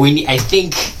 But I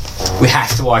think we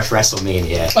have to watch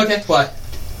WrestleMania. Okay, why?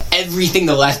 Everything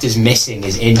the left is missing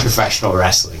is in professional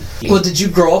wrestling. Well, did you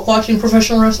grow up watching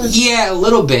professional wrestling? Yeah, a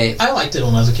little bit. I liked it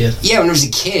when I was a kid. Yeah, when I was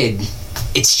a kid.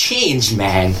 It's changed,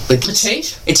 man. Like, it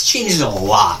changed? It's changed a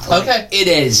lot. Okay. It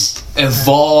has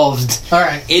evolved. All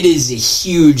right. It is a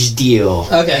huge deal.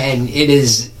 Okay. And it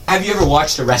is... Have you ever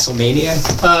watched a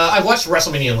WrestleMania? I watched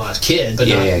WrestleMania when I was a kid, but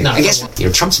not I guess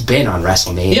Trump's been on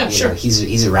WrestleMania. Yeah, sure.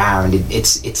 He's around.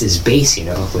 It's his base,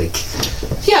 like.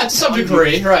 Yeah, to some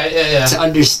degree, right? Yeah. To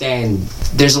understand,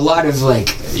 there's a lot of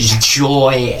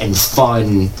joy and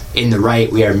fun in the right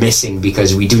we are missing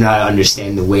because we do not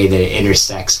understand the way that it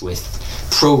intersects with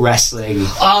pro wrestling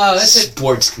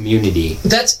sports community.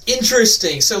 That's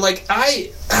interesting. So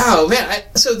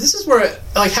so this is where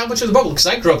how much of the bubble, because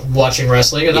I grew up watching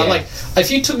wrestling and I'm like,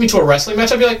 if you took me to a wrestling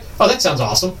match I'd be like, oh, that sounds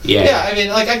awesome. I mean,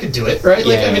 I could do it, right?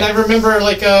 I mean, I remember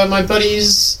my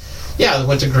buddies Yeah, they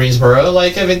went to Greensboro.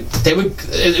 Like, I mean,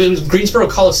 Greensboro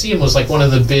Coliseum was like one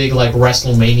of the big like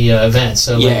WrestleMania events.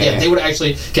 So they would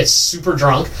actually get super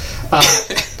drunk,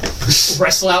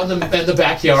 wrestle out in the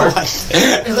backyard.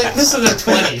 And, like, this is their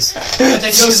 20s. And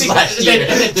then go see.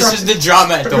 This is the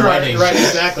drama at the wedding. Right,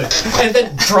 exactly. And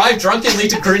then drive drunkenly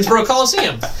to Greensboro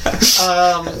Coliseum.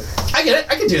 I get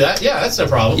it. I can do that. Yeah, that's no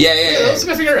problem. Yeah. Let's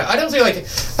go figure it out. I don't feel like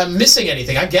I'm missing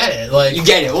anything. I get it. Like, you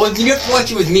get it. Well, you have to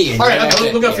watch it with me. All right,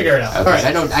 okay, we'll go figure it out.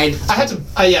 Okay, all right.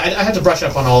 I had to brush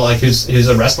up on all like who's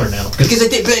a wrestler now because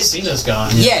Cena's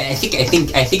gone. Yeah, I think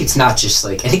it's not just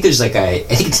like I think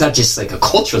it's not just like a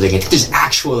cultural thing. I think there's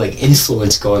actual like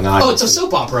influence going on. Oh, it's a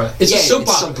soap opera. It's a soap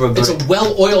opera. It's a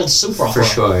well-oiled soap opera for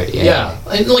sure. Yeah.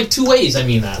 In like two ways. I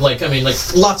mean that. Like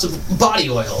lots of body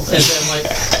oil, and then like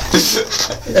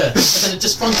and then it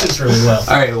just functions really well.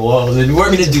 All right. Well, then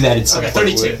we're gonna do that at some point.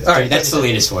 32. All right, that's 32. The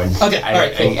latest one. Okay. All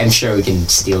right. Cool. I'm sure we can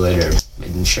steal it, or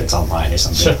I'm sure it's online or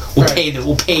something. Sure.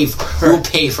 We'll pay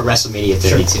for WrestleMania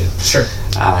 32. Sure.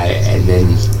 And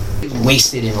then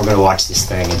waste it, and we're gonna watch this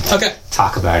thing and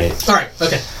talk about it. All right.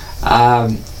 Okay.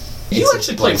 You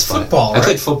actually played football, right? I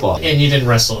played football, and you didn't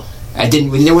wrestle. I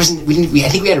didn't. There wasn't. I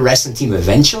think we had a wrestling team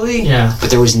eventually. Yeah. But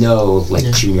there was no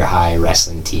junior high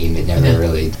wrestling team. It never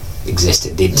really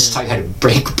existed. They just taught you how to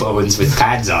break bones with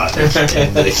pads on.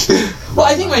 Well,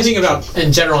 I think my thing about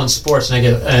in general in sports,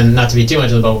 and not to be too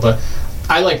much of the bubble, but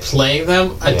I like playing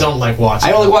them. I don't like watching.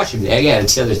 I don't like watching them. Yeah,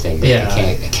 it's the other thing. Yeah.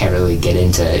 I can't really get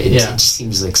into it. It just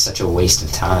seems like such a waste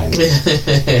of time.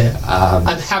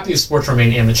 I'm happy if sports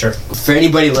remain amateur. For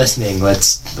anybody listening,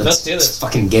 let's do this. Let's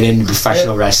fucking get into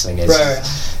professional wrestling.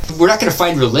 We're not going to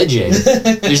find religion.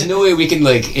 There's no way we can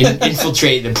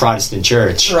infiltrate the Protestant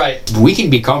church. Right. But we can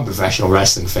become professional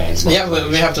wrestling fans. Yeah, but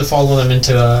we have to follow them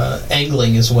into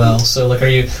angling as well. So, like, are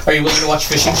you willing to watch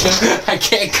fishing show? I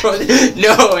can't go.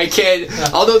 No, I can't.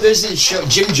 Although there's a show,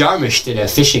 Jim Jarmusch did a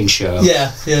fishing show.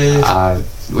 Yeah.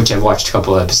 Which I've watched a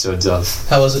couple of episodes of.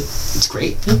 How was it? It's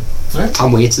great. Yeah. All right.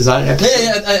 Tom Waits is on an episode.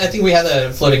 Yeah. I think we had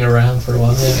that floating around for a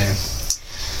while. Yeah.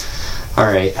 All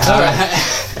right.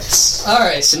 All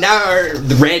right. So now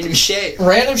the random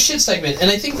shit segment, and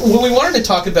I think what we wanted to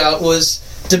talk about was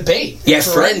debate. Yeah,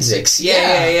 forensics.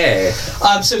 Yeah.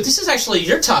 So this is actually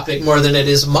your topic more than it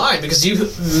is mine, because you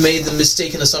made the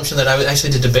mistaken assumption that I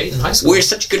actually did debate in high school. You're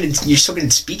so good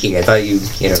at speaking. I thought you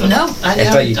No,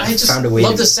 I just found a way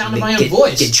love the sound of my own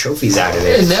voice. Get trophies out of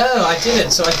it. No, I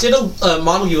didn't. So I did a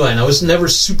Model UN. I was never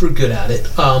super good at it,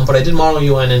 but I did Model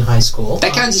UN in high school.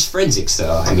 That counts as forensics,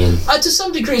 though. I mean, to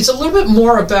some degree, it's a little bit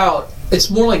more about. It's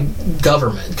more like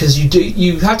government, because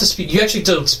you have to speak. You actually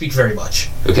don't speak very much.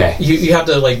 Okay. You have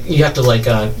to do a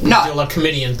lot of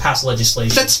committee and pass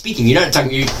legislation. But that's speaking. You're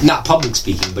not public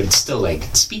speaking, but it's still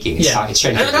like speaking. It's trying to.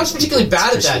 And I was particularly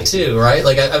bad at that too, right?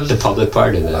 Like I was the public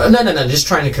part of that. No, just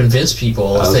trying to convince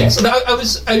people of things. But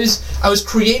I was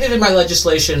creative in my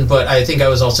legislation, but I think I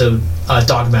was also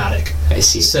dogmatic. I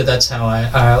see. So that's how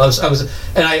I was,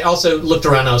 and I also looked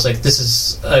around. And I was like, this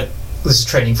is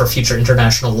training for future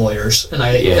international lawyers, and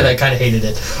I kind of hated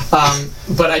it.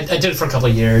 But I did it for a couple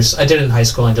of years. I did it in high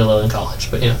school and I did it in college.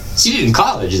 But so you did it in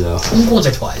college though? Once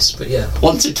or twice, but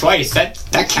once or twice.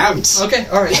 That counts. Okay,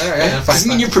 all right. Fine, I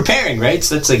mean, you're preparing, right?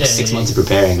 So that's like 6 months of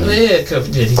preparing. Yeah,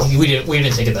 we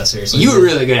didn't take it that seriously. You were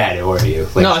really good at it, weren't you?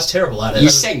 No, I was terrible at it. You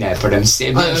saying that, but I'm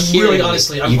really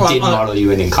honestly, you did Model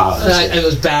UN in college. I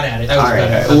was bad at it. All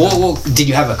right. Well, did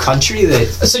you have a country that?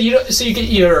 So you get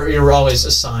you're always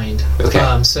assigned.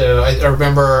 Okay. So I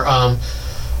remember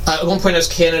at one point I was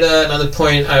Canada, another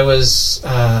point I was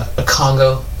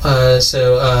Congo.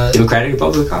 Democratic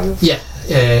Republic of Congo? Yeah,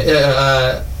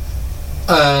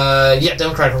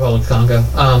 Democratic Republic of Congo.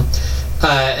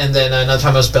 And then another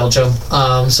time I was Belgium.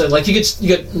 So like you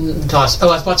get tossed. Oh,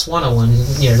 I was Botswana one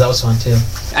year. That was fun too.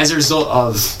 As a result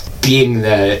of being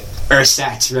the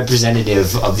ersatz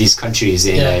representative of these countries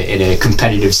in a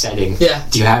competitive setting,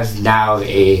 do you have now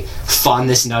a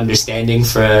fondness and understanding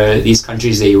for these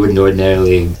countries that you wouldn't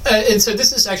ordinarily? And so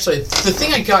this is actually the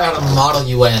thing I got out of Model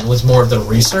UN was more of the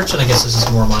research, and I guess this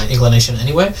is more my inclination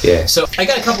anyway. Yeah. So I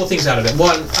got a couple of things out of it.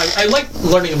 One, I like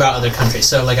learning about other countries.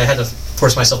 So like I had to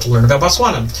force myself to learn about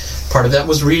Botswana. Part of that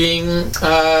was reading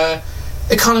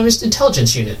Economist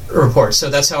Intelligence Unit report. So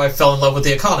that's how I fell in love with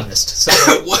The Economist. So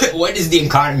what is The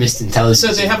Economist Intelligence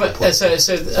Unit?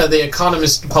 So they have the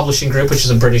Economist publishing group, which is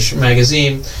a British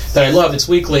magazine that I love. It's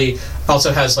weekly.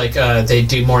 Also has like they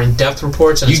do more in-depth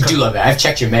reports. And You do love it. I've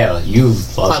checked your mail. You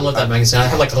love I love that magazine. I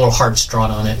have like a little hearts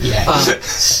drawn on it. Yeah.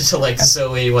 So like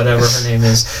Zoe, whatever her name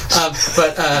is,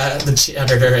 but the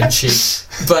editor-in-chief.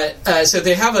 But so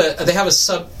they have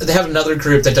another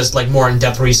group that does like more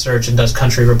in-depth research and does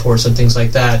country reports and things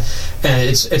like that. And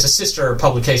it's a sister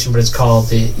publication, but it's called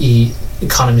the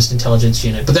Economist Intelligence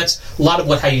Unit. But that's a lot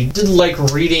of how you did like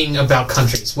reading about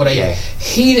countries. What I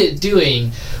hated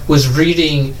doing was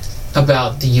reading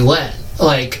about the UN.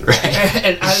 Like, right.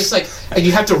 And I was like, and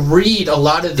you have to read a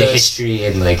lot of the history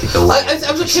and like the.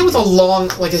 I was okay with a long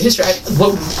like a history.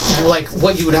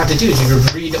 What you would have to do is you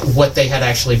would read what they had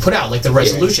actually put out, like the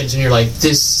resolutions, and you're like,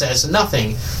 this says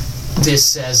nothing. This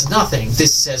says nothing.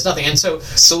 This says nothing. And so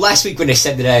last week when I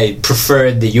said that I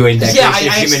preferred the UN Declaration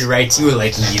of Human Rights, you were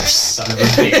like, "You son of a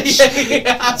bitch!"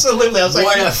 Yeah, absolutely. I was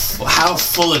like, how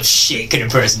full of shit could a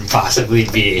person possibly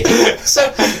be?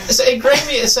 So it gave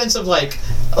me a sense of like,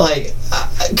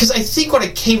 because I think what I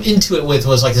came into it with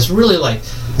was like this really like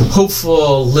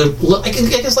hopeful, I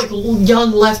guess like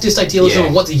young leftist idealism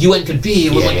of what the UN could be.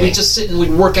 It was like we'd just sit and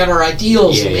we'd work out our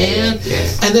ideals, man.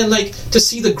 And then like to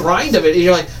see the grind of it, and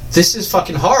you're like, this is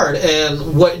fucking hard,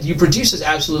 and what you produce is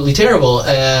absolutely terrible.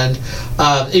 And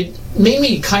it made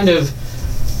me kind of,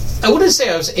 I wouldn't say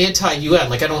I was anti-UN,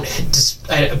 like I don't,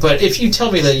 but if you tell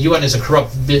me that UN is a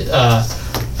corrupt,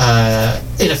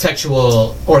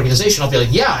 ineffectual organization, I'll be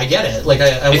like, yeah, I get it. Like,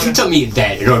 if you tell me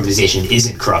that an organization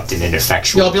isn't corrupt and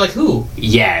ineffectual, I'll be like, who?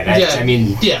 Yeah, I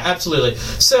mean, yeah, absolutely.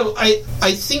 So I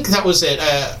think that was it.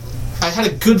 I had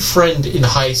a good friend in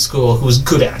high school who was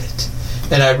good at it.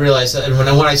 And I realized that, and when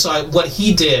I saw what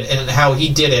he did and how he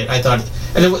did it, I thought,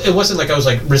 and it wasn't like I was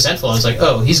like resentful. I was like,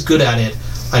 oh, he's good at it,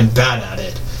 I'm bad at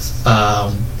it,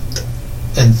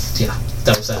 and yeah,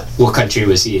 that was that. What country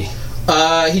was he?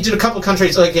 He did a couple of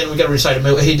countries. Again, we got to recite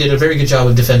him. He did a very good job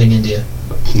of defending India.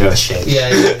 No shit.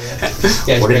 Yeah.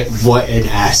 What an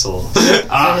asshole.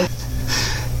 All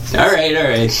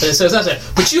right. So that's it.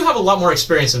 But you have a lot more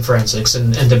experience in forensics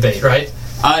and debate, right?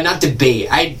 Not debate.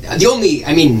 I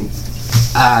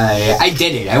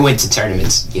did it. I went to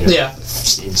tournaments,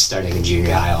 starting in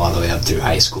junior high all the way up through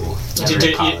high school. You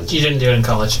didn't do it in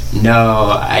college?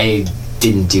 No, I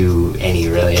didn't do any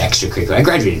really extracurricular. I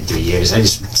graduated in 3 years. I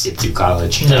just zipped through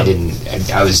college. No.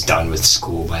 I was done with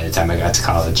school by the time I got to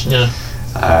college. Yeah.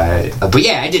 But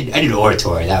yeah, I did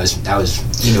oratory. That was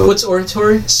What's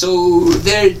oratory? So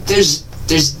there's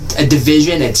a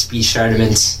division at speech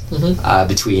tournaments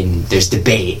between there's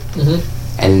debate.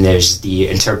 And there's the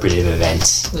interpretive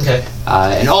event. Okay.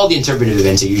 And all the interpretive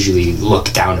events are usually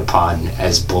looked down upon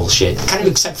as bullshit, kind of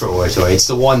except for oratory. It's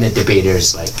the one that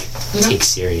debaters take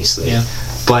seriously. Yeah.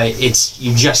 But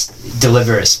you just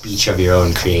deliver a speech of your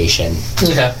own creation.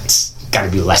 Okay. It's got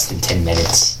to be less than 10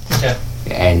 minutes. Okay.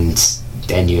 And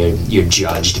then you're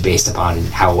judged based upon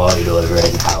how well you deliver it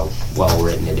and how well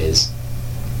written it is.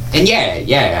 And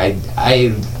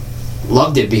I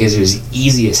loved it because it was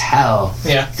easy as hell.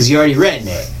 Yeah. Because you already written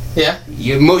it. Yeah.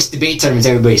 Most debate tournaments,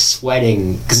 everybody's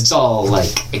sweating because it's all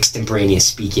like extemporaneous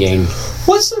speaking.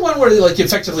 What's the one where like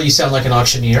effectively you sound like an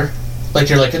auctioneer? Like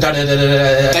you're like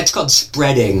That's called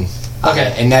spreading.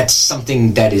 Okay. And that's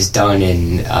something that is done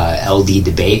in LD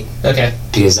debate. Okay.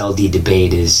 Because LD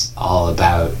debate is all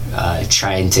about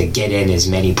trying to get in as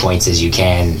many points as you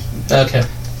can. Okay.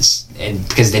 And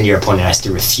because then your opponent has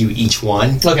to refute each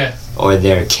one. Okay. Or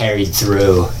they're carried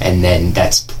through, and then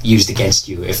that's used against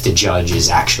you if the judge is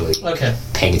actually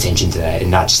paying attention to that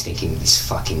and not just thinking, these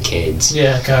fucking kids.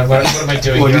 Yeah, God, what am I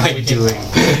doing? What am I doing?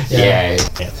 Yeah.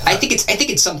 I think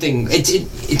it's something.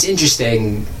 It's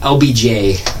interesting.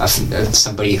 LBJ,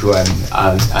 somebody who I'm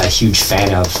a huge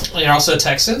fan of. You're also a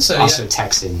Texan, so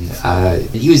Texan.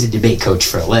 He was a debate coach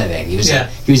for a living. He was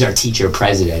our teacher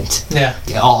president. Yeah.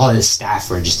 All his staff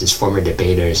were just his former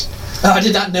debaters. Oh, I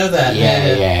did not know that.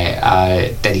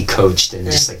 That he coached and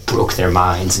just like broke their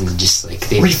minds and just like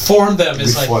they reformed them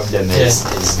as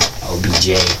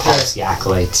LBJ policy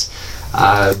acolytes.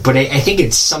 But I think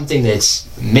it's something that's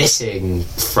missing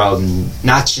from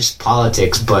not just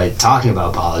politics but talking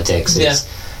about politics. It's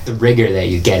the rigor that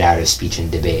you get out of speech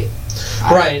and debate.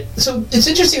 Right. So it's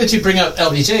interesting that you bring up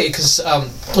LBJ because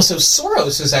so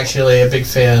Soros is actually a big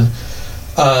fan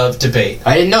of debate.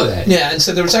 I didn't know that. Yeah, and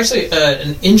so there was actually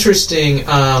an interesting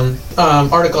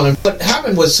article. And what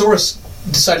happened was Soros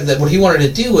decided that what he wanted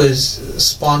to do was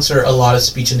sponsor a lot of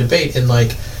speech and debate in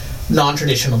like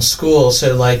non-traditional schools,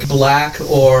 so like black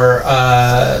or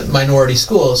minority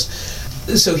schools.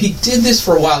 So he did this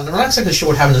for a while, and I'm not exactly sure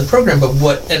what happened in the program, but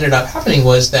what ended up happening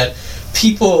was that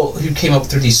people who came up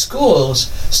through these schools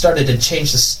started to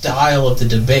change the style of the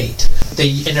debate. They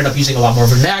ended up using a lot more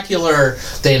vernacular.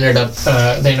 They ended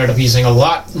up using a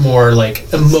lot more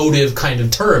like emotive kind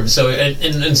of terms. So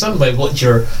in some way, what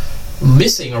you're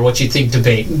missing, or what you think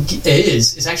debate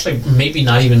is actually maybe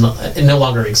not even, it no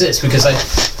longer exists, because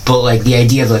But like the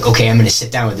idea of like, okay, I'm going to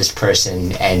sit down with this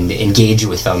person and engage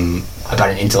with them about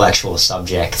an intellectual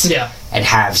subject, and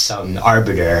have some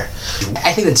arbiter.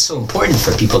 I think that's so important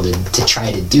for people to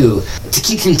try to do, to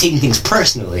keep from taking things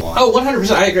personally. Oh,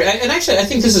 100%, I agree. And actually, I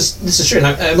think this is true. And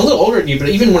I'm a little older than you, but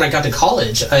even when I got to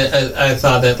college, I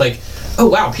thought that, like, oh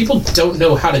wow, people don't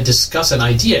know how to discuss an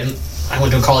idea. And I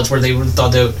went to a college where they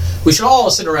thought that we should all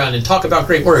sit around and talk about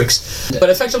great works, but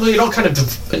effectively it all kind of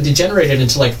degenerated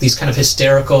into like these kind of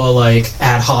hysterical like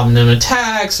ad hominem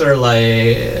attacks, or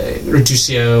like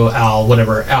reductio al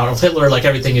whatever out of Hitler, like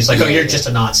everything is like, oh, you're just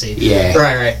a Nazi,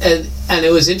 right, and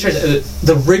it was interesting,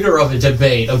 the rigor of a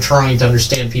debate of trying to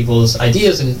understand people's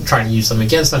ideas and trying to use them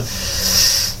against them.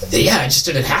 Yeah, it just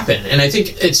didn't happen. And I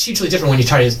think it's hugely different when you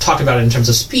try to talk about it in terms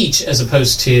of speech as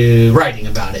opposed to writing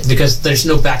about it, because there's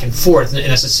no back and forth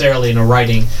necessarily in a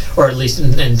writing, or at least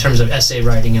in terms of essay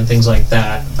writing and things like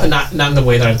that. Not in the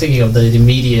way that I'm thinking of, the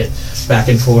immediate back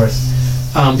and forth.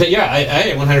 But yeah,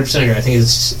 I 100% agree. I think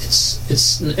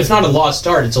it's if not a lost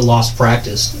art, it's a lost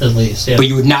practice, at least. Yeah. But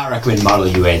you would not recommend Model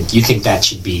UN. You think that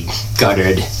should be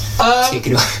gutted?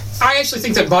 Taken away? I actually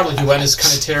think that Model UN is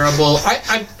kind of terrible.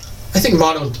 I think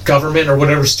model government, or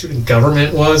whatever student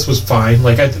government was fine.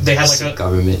 Like they had like a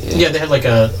government. Yeah, they had like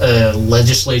a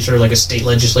legislature, like a state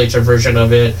legislature version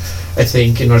of it. I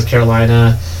think in North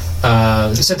Carolina,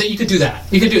 so that you could do that.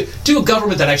 You could do a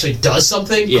government that actually does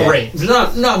something. Yeah. Great,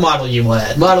 but not Model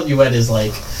UN. Model UN is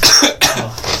like.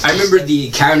 I remember the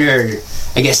counter,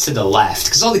 I guess, to the left,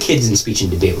 because all the kids in speech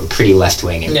and debate were pretty left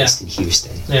wing, at least in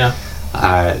Houston. Yeah.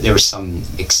 There were some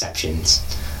exceptions.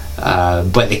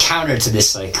 But the counter to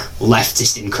this like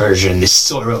leftist incursion, this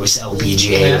Soros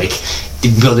LBJ,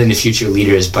 like building the future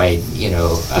leaders by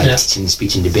teaching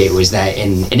speech and debate, was that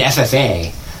in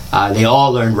FFA they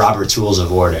all learned Robert's Rules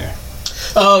of Order.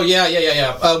 Oh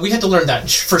yeah. We had to learn that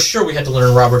for sure. We had to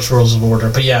learn Robert's Rules of Order,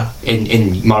 but yeah,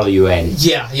 in Model UN.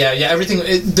 Yeah. Everything.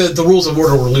 The rules of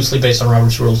order were loosely based on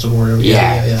Robert's Rules of Order.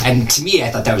 Yeah. And to me,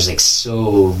 I thought that was like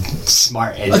so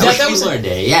smart. And that was learned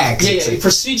it. Yeah.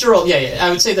 Procedural. Yeah. I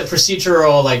would say the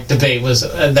procedural like debate was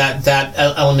that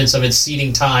elements of its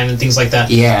seating time and things like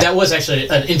that. Yeah. That was actually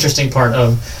an interesting part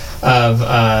of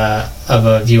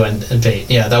a UN debate.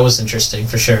 Yeah, that was interesting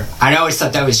for sure. I always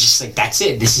thought that was just like, that's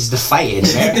it. This is the fight in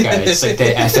America. It's like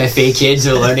the FFA kids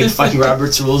are learning fucking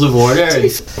Robert's Rules of Order. And I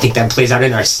think that plays out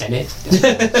in our Senate.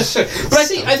 But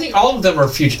I think all of them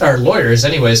are lawyers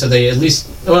anyway, so they at least,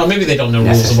 well, maybe they don't know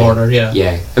rules of order. Yeah.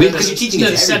 I mean, because you're teaching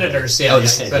the senators. The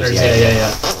senators.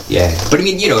 Yeah. But I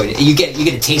mean, you get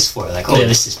a taste for it. Like,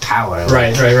 this is power.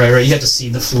 Right. You have to see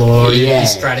the floor. You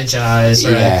strategize.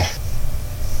 Right? Yeah.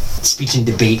 Speech and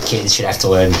debate kids should have to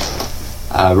learn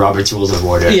Robert's Rules of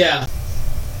Order. Yeah.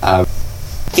 I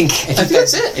think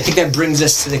that's it. I think that brings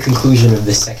us to the conclusion of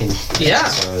the second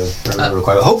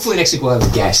episode. Hopefully next week we'll have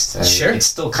a guest. Sure. It's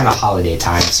still kind of holiday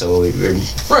time, so we're...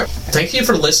 Right. Thank you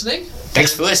for listening.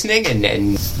 Thanks for listening, and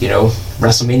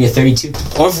WrestleMania 32.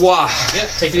 Au revoir. Yeah,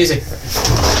 take it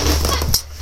easy.